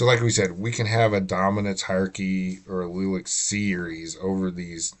 So like we said, we can have a dominance hierarchy or allelic series over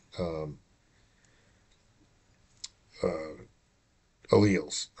these uh,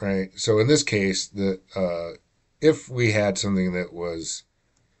 alleles, right? So in this case, if we had something that was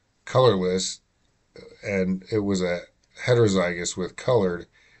colorless and it was a heterozygous with colored,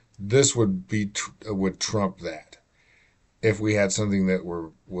 this would trump that. If we had something that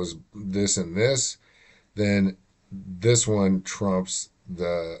was this and this, then this one trumps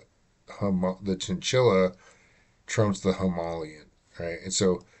the chinchilla trumps the homolian, right? And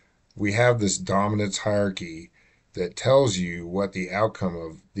so we have this dominance hierarchy that tells you what the outcome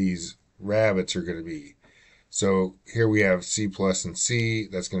of these rabbits are going to be. So here we have C plus and C,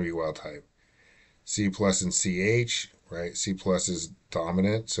 that's going to be wild type. C plus and CH, right? C plus is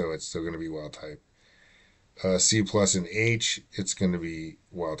dominant, so it's still going to be wild type. C plus and H, it's going to be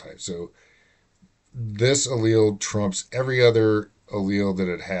wild type. So this allele trumps every other allele that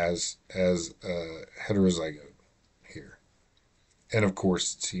it has as heterozygote here. And of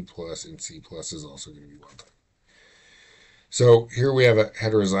course, C plus and C plus is also going to be wild type. So here we have a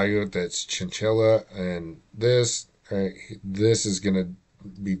heterozygote that's chinchilla, and this, right, this is going to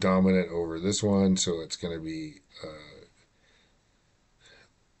be dominant over this one, so it's going to be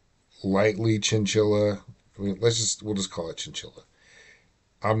lightly chinchilla. I mean, we'll just call it chinchilla.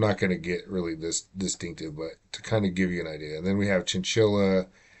 I'm not going to get really this distinctive, but to kind of give you an idea. And then we have chinchilla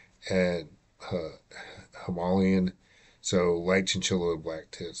and Himalayan, so light chinchilla with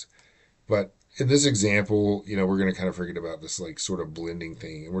black tips. But in this example, we're going to kind of forget about this like sort of blending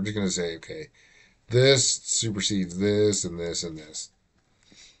thing, and we're just going to say, okay, this supersedes this and this and this.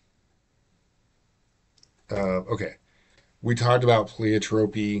 Okay, we talked about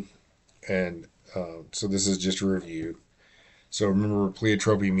pleiotropy, and so this is just a review. So remember,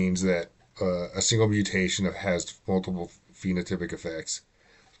 pleiotropy means that a single mutation has multiple phenotypic effects.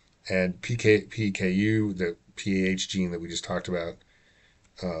 And PKU, the PAH gene that we just talked about,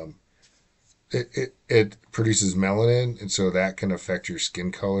 it produces melanin, and so that can affect your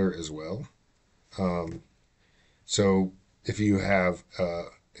skin color as well. So if you're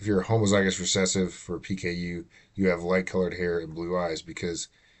homozygous recessive for PKU, you have light colored hair and blue eyes because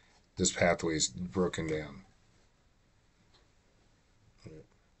this pathway is broken down.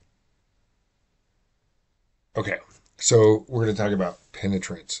 Okay, so we're going to talk about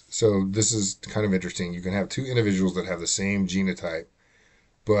penetrance. So this is kind of interesting. You can have two individuals that have the same genotype,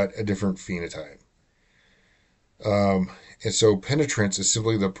 but a different phenotype. And so penetrance is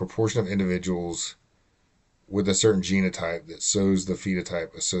simply the proportion of individuals with a certain genotype that shows the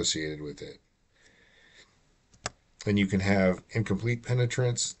phenotype associated with it. And you can have incomplete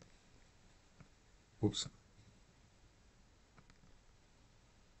penetrance. Whoops.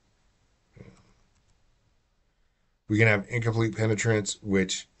 We can have incomplete penetrance,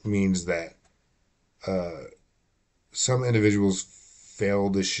 which means that some individuals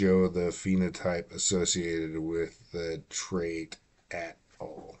fail to show the phenotype associated with the trait at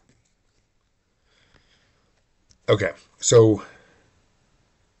all. Okay, so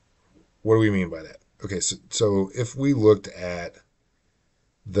what do we mean by that? Okay, so if we looked at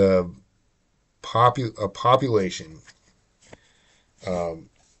the population,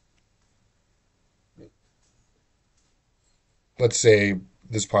 let's say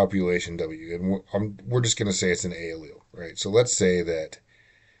this population W, and we're just going to say it's an A allele, right? So let's say that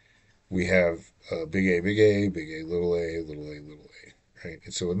we have big A, big A, big A, little a, little a, little a, right?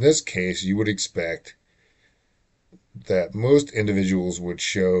 And so in this case, you would expect that most individuals would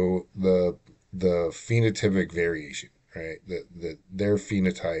show the phenotypic variation, right? That their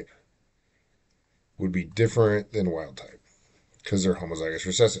phenotype would be different than wild type because they're homozygous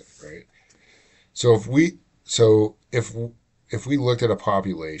recessive, right? So if we looked at a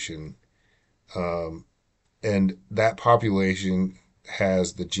population, and that population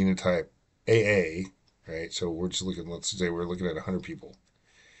has the genotype AA, right? So let's say we're looking at 100 people,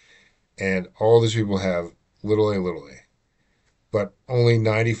 and all these people have little a, but only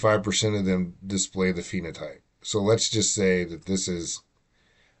 95% of them display the phenotype. So let's just say that this is,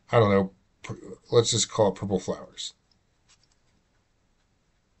 I don't know, let's just call it purple flowers.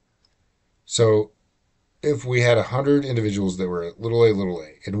 So if we had 100 individuals that were little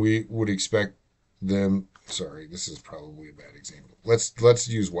a, and we would expect them, sorry, this is probably a bad example. Let's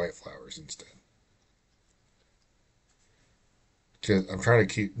use white flowers instead. Because I'm trying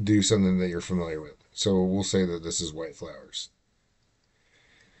to do something that you're familiar with. So we'll say that this is white flowers.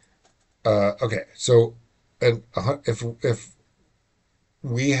 Okay, so and if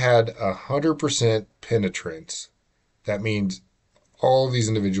we had 100% penetrance, that means all of these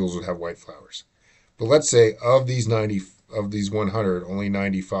individuals would have white flowers. But let's say of these 100, only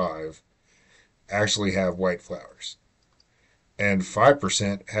 95 actually have white flowers, and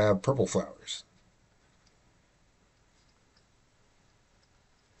 5% have purple flowers.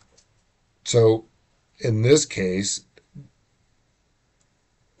 So in this case,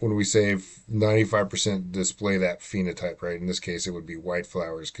 when we say 95% display that phenotype, right? In this case, it would be white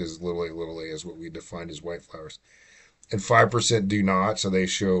flowers because little a is what we defined as white flowers. And 5% do not, so they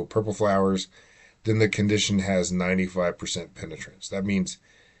show purple flowers. Then the condition has 95% penetrance. That means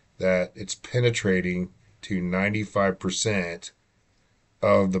that it's penetrating to 95%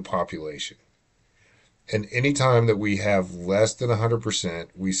 of the population. And anytime that we have less than 100%,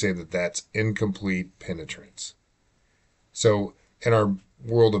 we say that that's incomplete penetrance. So in our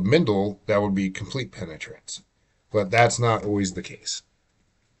world of Mendel, that would be complete penetrance. But that's not always the case.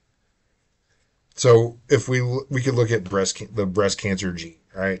 So if we could look at the breast cancer gene,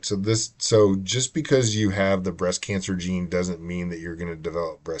 right? So just because you have the breast cancer gene doesn't mean that you're going to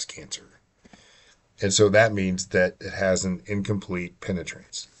develop breast cancer. And so that means that it has an incomplete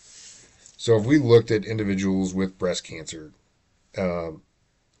penetrance. So if we looked at individuals with breast cancer, and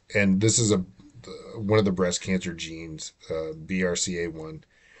this is one of the breast cancer genes, BRCA1.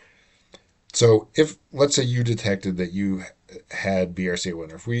 So if let's say you detected that you had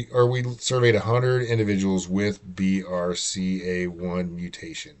BRCA1, or we surveyed 100 individuals with BRCA1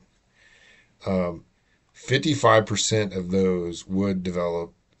 mutation, 55% of those would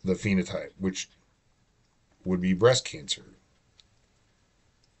develop the phenotype, which would be breast cancer.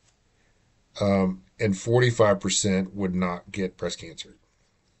 And 45% would not get breast cancer.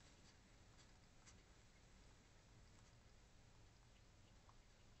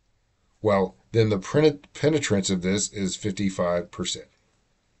 Well, then the penetrance of this is 55%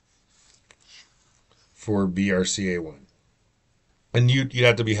 for BRCA1. And you'd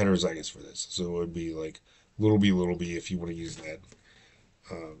have to be heterozygous for this. So it would be like little b if you want to use that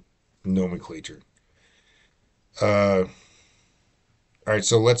nomenclature. All right,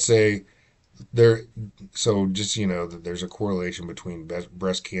 so let's say so just that there's a correlation between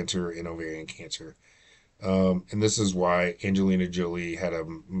breast cancer and ovarian cancer. And this is why Angelina Jolie had a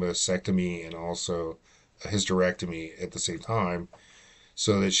mastectomy and also a hysterectomy at the same time,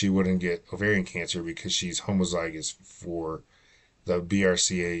 so that she wouldn't get ovarian cancer because she's homozygous for the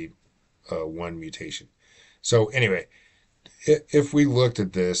BRCA1 mutation. So anyway, if we looked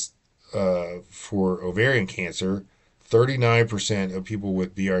at this for ovarian cancer, 39% of people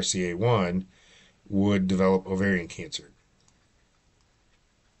with BRCA1 would develop ovarian cancer.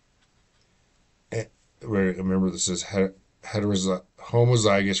 Remember, this is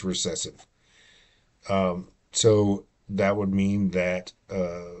homozygous recessive. So that would mean that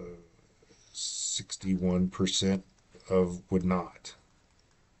 61% would not.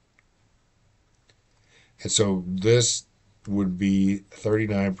 And so this would be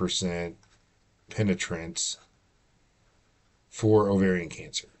 39% penetrance for ovarian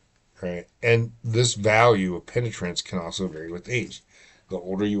cancer, right? And this value of penetrance can also vary with age. The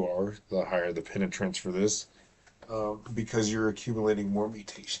older you are, the higher the penetrance for this, because you're accumulating more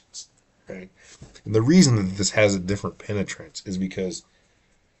mutations, right? And the reason that this has a different penetrance is because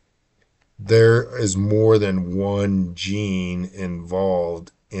there is more than one gene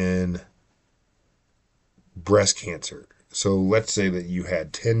involved in breast cancer. So let's say that you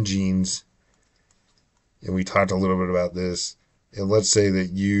had 10 genes, and we talked a little bit about this, and let's say that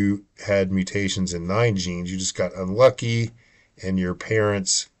you had mutations in 9 genes. You just got unlucky, and your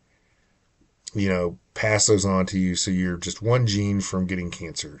parents, pass those on to you, so you're just one gene from getting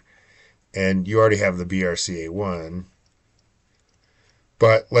cancer. And you already have the BRCA1.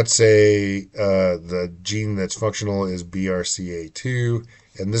 But let's say the gene that's functional is BRCA2,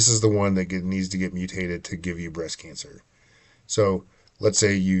 and this is the one that needs to get mutated to give you breast cancer. So let's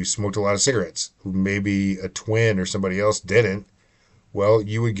say you smoked a lot of cigarettes. Maybe a twin or somebody else didn't. Well,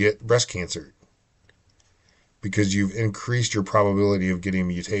 you would get breast cancer, because you've increased your probability of getting a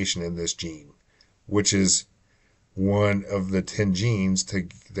mutation in this gene, which is one of the 10 genes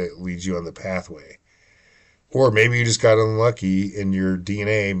that leads you on the pathway. Or maybe you just got unlucky and your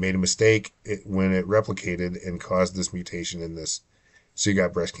DNA made a mistake when it replicated and caused this mutation in this, so you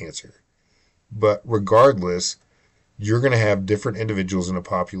got breast cancer. But regardless, you're going to have different individuals in a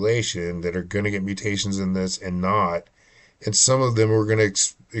population that are going to get mutations in this and not, and some of them are going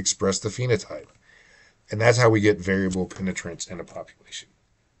to express the phenotype. And that's how we get variable penetrance in a population.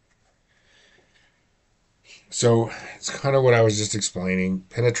 So it's kind of what I was just explaining.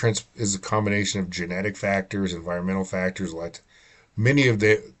 Penetrance is a combination of genetic factors, environmental factors. Like many of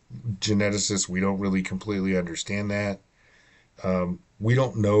the geneticists, we don't really completely understand that. We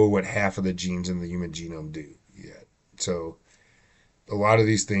don't know what half of the genes in the human genome do yet. So a lot of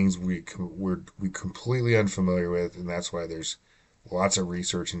these things we're completely unfamiliar with, and that's why there's lots of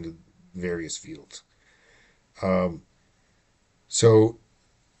research into various fields. So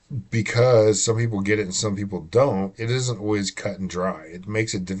because some people get it and some people don't, it isn't always cut and dry. It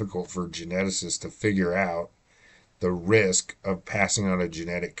makes it difficult for geneticists to figure out the risk of passing on a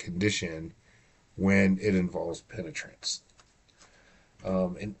genetic condition when it involves penetrance.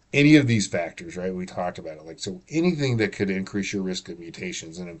 And any of these factors, right? We talked about it. Like, so anything that could increase your risk of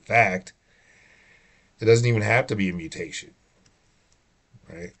mutations. And in fact, it doesn't even have to be a mutation,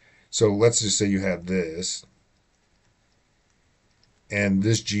 right? So let's just say you have this, and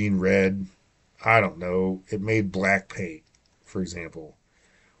this gene read, I don't know, it made black paint, for example.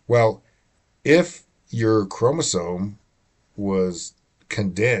 Well, if your chromosome was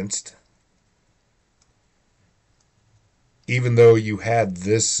condensed, even though you had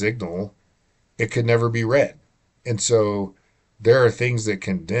this signal, it could never be read. And so there are things that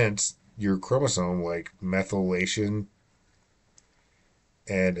condense your chromosome, like methylation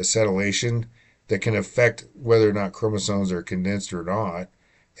and acetylation, that can affect whether or not chromosomes are condensed or not.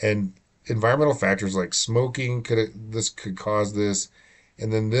 And environmental factors like smoking could cause this,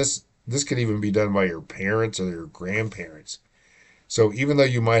 and then this could even be done by your parents or your grandparents. So even though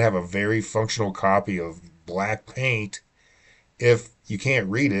you might have a very functional copy of black paint, if you can't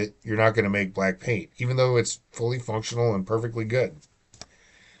read it, you're not going to make black paint, even though it's fully functional and perfectly good.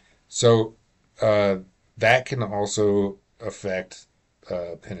 So that can also affect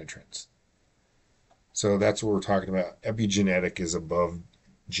penetrance. So that's what we're talking about. Epigenetic is above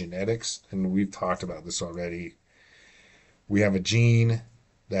genetics, and we've talked about this already. We have a gene.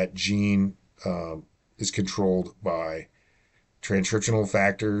 That gene is controlled by transcriptional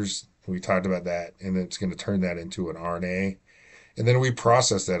factors. We talked about that, and it's going to turn that into an RNA. And then we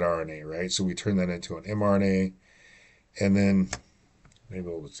process that RNA, right? So we turn that into an mRNA, and then maybe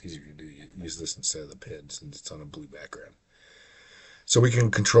it's easier to use this instead of the pen since it's on a blue background. So we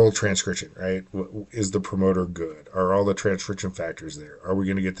can control transcription, right? Is the promoter good? Are all the transcription factors there? Are we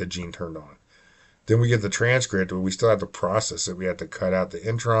going to get the gene turned on? Then we get the transcript, but we still have to process it. We have to cut out the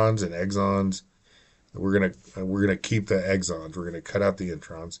introns and exons. We're gonna keep the exons. We're gonna cut out the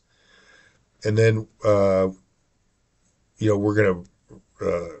introns, and then we're gonna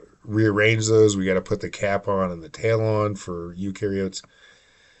rearrange those. We got to put the cap on and the tail on for eukaryotes.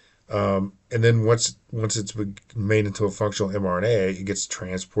 And then once it's made into a functional mRNA, it gets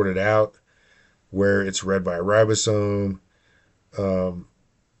transported out where it's read by a ribosome.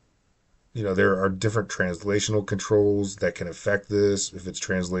 There are different translational controls that can affect this if it's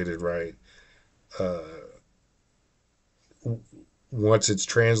translated right. Once it's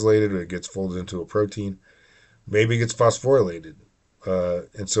translated, it gets folded into a protein. Maybe it gets phosphorylated,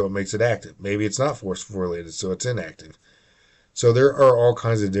 and so it makes it active. Maybe it's not phosphorylated, so it's inactive. So there are all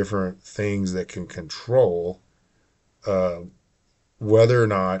kinds of different things that can control whether or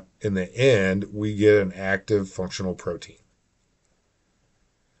not, in the end, we get an active functional protein.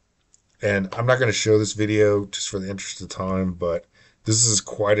 And I'm not going to show this video just for the interest of time, but this is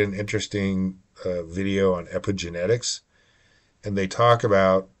quite an interesting video on epigenetics. And they talk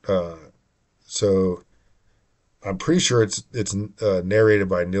about, so I'm pretty sure it's narrated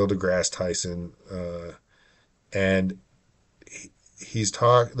by Neil deGrasse Tyson, and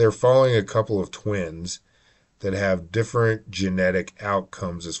they're following a couple of twins that have different genetic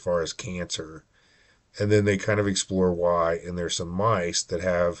outcomes as far as cancer, and then they kind of explore why. And there's some mice that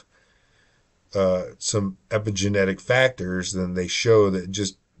have some epigenetic factors, then they show that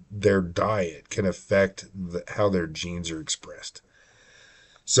just their diet can affect how their genes are expressed.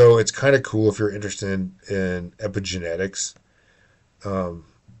 So it's kind of cool if you're interested in epigenetics. I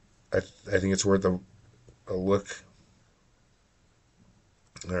think it's worth a look.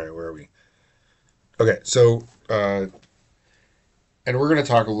 All right, where are we? Okay, so and we're going to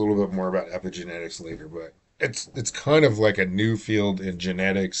talk a little bit more about epigenetics later, but it's kind of like a new field in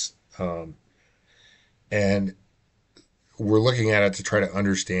genetics, and we're looking at it to try to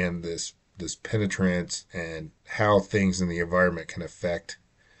understand this penetrance and how things in the environment can affect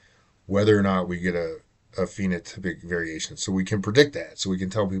whether or not we get a phenotypic variation. So we can predict that. So we can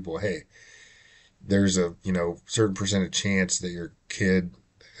tell people, hey, there's a certain percentage chance that your kid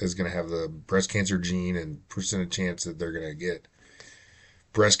is going to have the breast cancer gene and percentage chance that they're going to get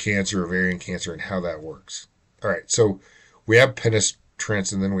breast cancer, ovarian cancer, and how that works. All right, so we have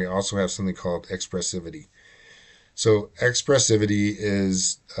penetrance, and then we also have something called expressivity. So expressivity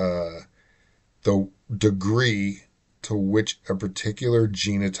is the degree to which a particular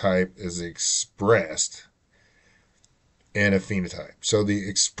genotype is expressed in a phenotype. So the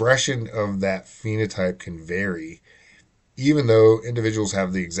expression of that phenotype can vary even though individuals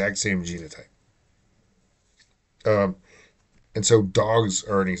have the exact same genotype. Um, and so dogs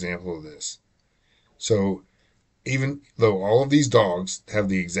are an example of this. So even though all of these dogs have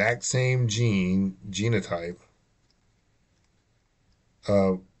the exact same genotype,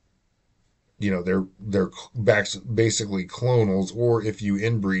 uh, they're basically clonals, or if you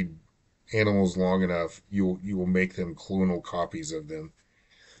inbreed animals long enough, you will make them clonal copies of them.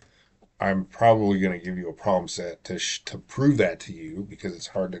 I'm probably going to give you a problem set to prove that to you because it's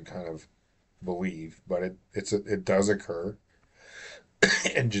hard to kind of believe, but it does occur,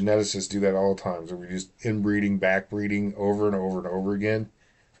 and geneticists do that all the time. So we're just inbreeding, backbreeding over and over and over again.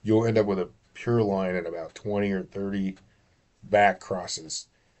 You'll end up with a pure line at about 20 or 30 back crosses.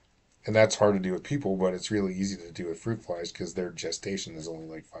 And that's hard to do with people, but it's really easy to do with fruit flies because their gestation is only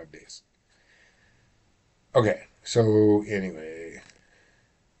like 5 days. Okay, so anyway.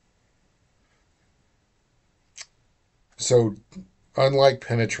 So unlike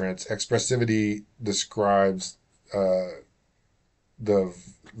penetrance, expressivity describes the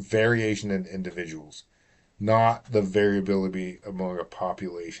variation in individuals, not the variability among a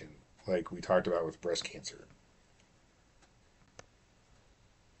population, like we talked about with breast cancer.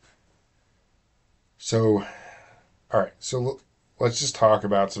 So, all right, so let's just talk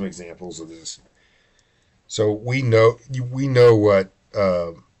about some examples of this. So we know what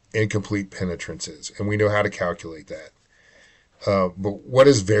incomplete penetrance is, and we know how to calculate that. But what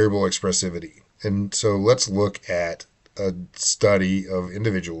is variable expressivity? And so let's look at a study of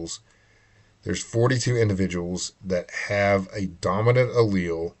individuals. There's 42 individuals that have a dominant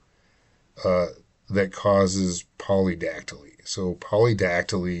allele that causes polydactyly. So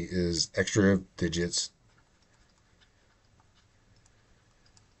polydactyly is extra digits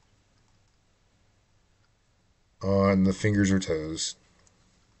on the fingers or toes.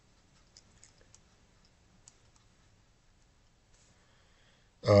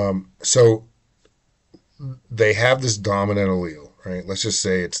 So they have this dominant allele, right? Let's just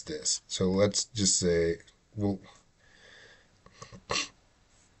say it's this. So let's just say, well,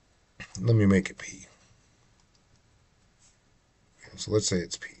 let me make it P. So let's say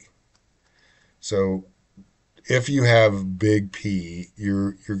it's P. So if you have big P,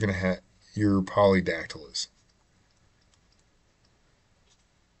 you're gonna have you're polydactylous.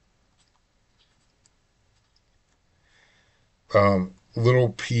 Little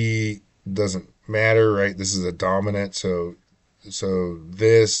p doesn't matter, right? This is a dominant, so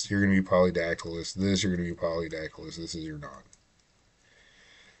this you're going to be polydactylous. This you're going to be polydactylous. This is your non.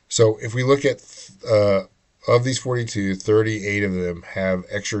 So if we look at of these 42, 38 of them have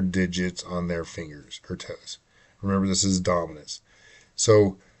extra digits on their fingers or toes. Remember, this is dominance.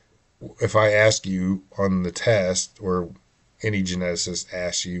 So if I ask you on the test, or any geneticist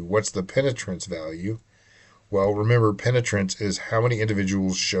asks you, what's the penetrance value? Well, remember, penetrance is how many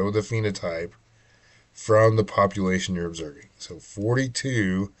individuals show the phenotype from the population you're observing. So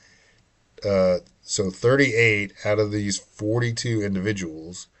 42, so 38 out of these 42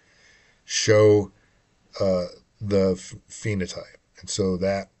 individuals show the phenotype. And so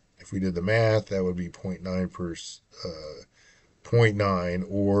that, if we did the math, that would be 0.9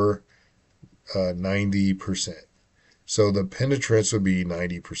 or 90%. So the penetrance would be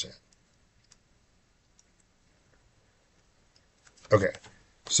 90%. Okay,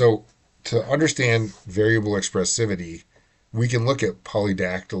 so to understand variable expressivity, we can look at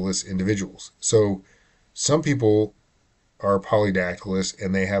polydactylous individuals. So some people are polydactylous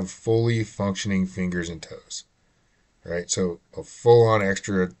and they have fully functioning fingers and toes, right? So a full-on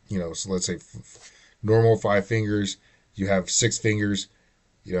extra, so let's say normal 5 fingers, you have 6 fingers.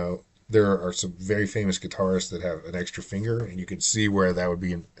 There are some very famous guitarists that have an extra finger, and you can see where that would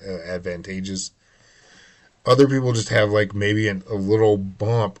be advantageous. Other people just have like maybe a little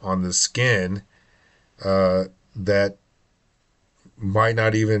bump on the skin that might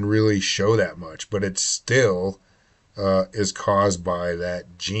not even really show that much, but it still is caused by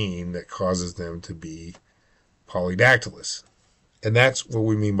that gene that causes them to be polydactylous. And that's what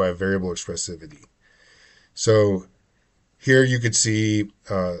we mean by variable expressivity. So here you could see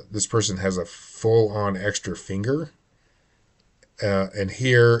this person has a full-on extra finger, And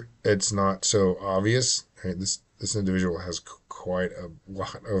here it's not so obvious. Right? This individual has quite a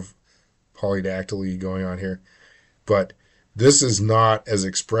lot of polydactyly going on here, but this is not as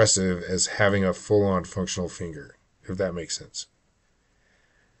expressive as having a full-on functional finger, if that makes sense.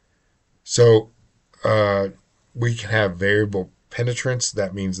 So uh, we can have variable penetrance.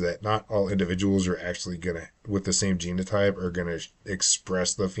 That means that not all individuals are actually gonna, with the same genotype, are gonna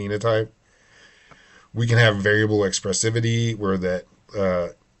express the phenotype. We can have variable expressivity, where that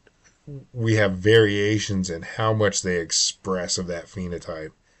we have variations in how much they express of that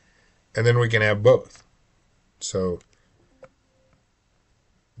phenotype, and then we can have both. So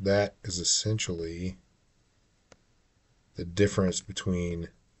that is essentially the difference between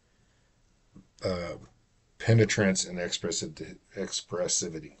uh, penetrance and expressivity.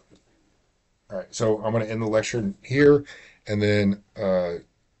 All right, so I'm going to end the lecture here, and then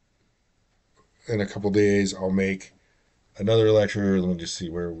in a couple days I'll make another lecture. Let me just see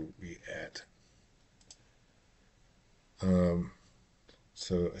where we at. Um,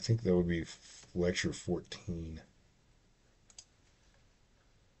 so I think that would be lecture 14.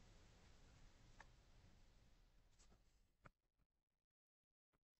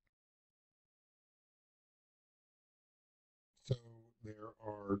 So there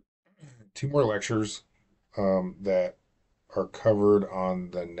are two more lectures that are covered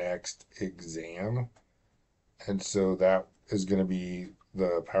on the next exam. And so that is going to be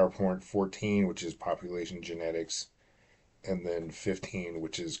the PowerPoint 14, which is population genetics, and then 15,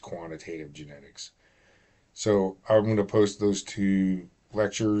 which is quantitative genetics. So I'm going to post those two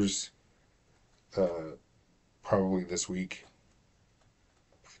lectures uh, probably this week.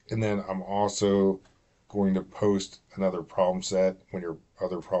 And then I'm also going to post another problem set when your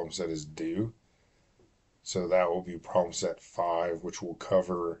other problem set is due. So that will be problem set 5, which will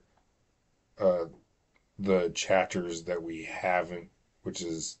cover uh, the chapters that we haven't, which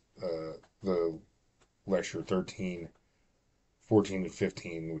is the lecture 13, 14, and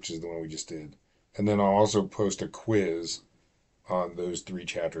 15, which is the one we just did. And then I'll also post a quiz on those 3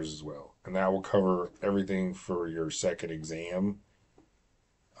 chapters as well. And that will cover everything for your second exam.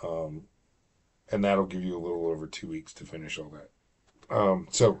 Um, and that'll give you a little over 2 weeks to finish all that.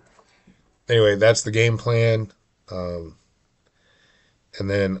 So anyway, that's the game plan. Um, and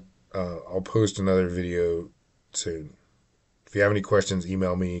then I'll post another video soon. If you have any questions,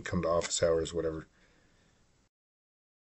 email me, come to office hours, whatever.